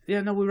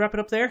 Yeah, no, we'll wrap it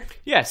up there.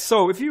 Yes,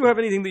 so if you have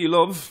anything that you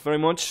love very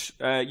much,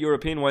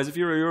 European-wise, if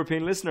you're a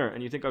European listener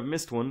and you think I've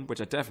missed one,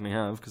 which I definitely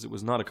have, because it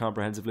was not a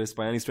comprehensive list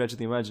by any stretch of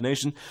the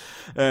imagination,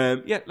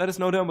 let us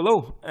know down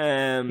below.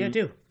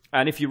 Do.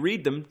 And if you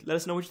read them, let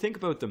us know what you think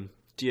about them.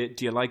 Do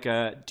you like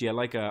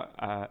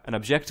an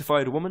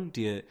objectified woman?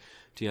 Do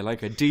you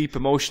like a deep,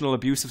 emotional,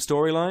 abusive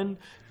storyline?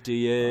 Do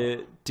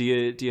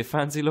you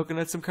fancy looking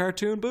at some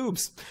cartoon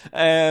boobs?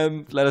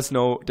 Let us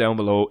know down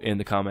below in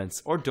the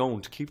comments, or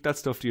don't. Keep that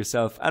stuff to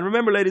yourself. And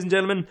remember, ladies and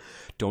gentlemen,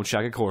 don't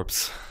shag a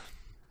corpse.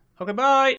 Okay, bye.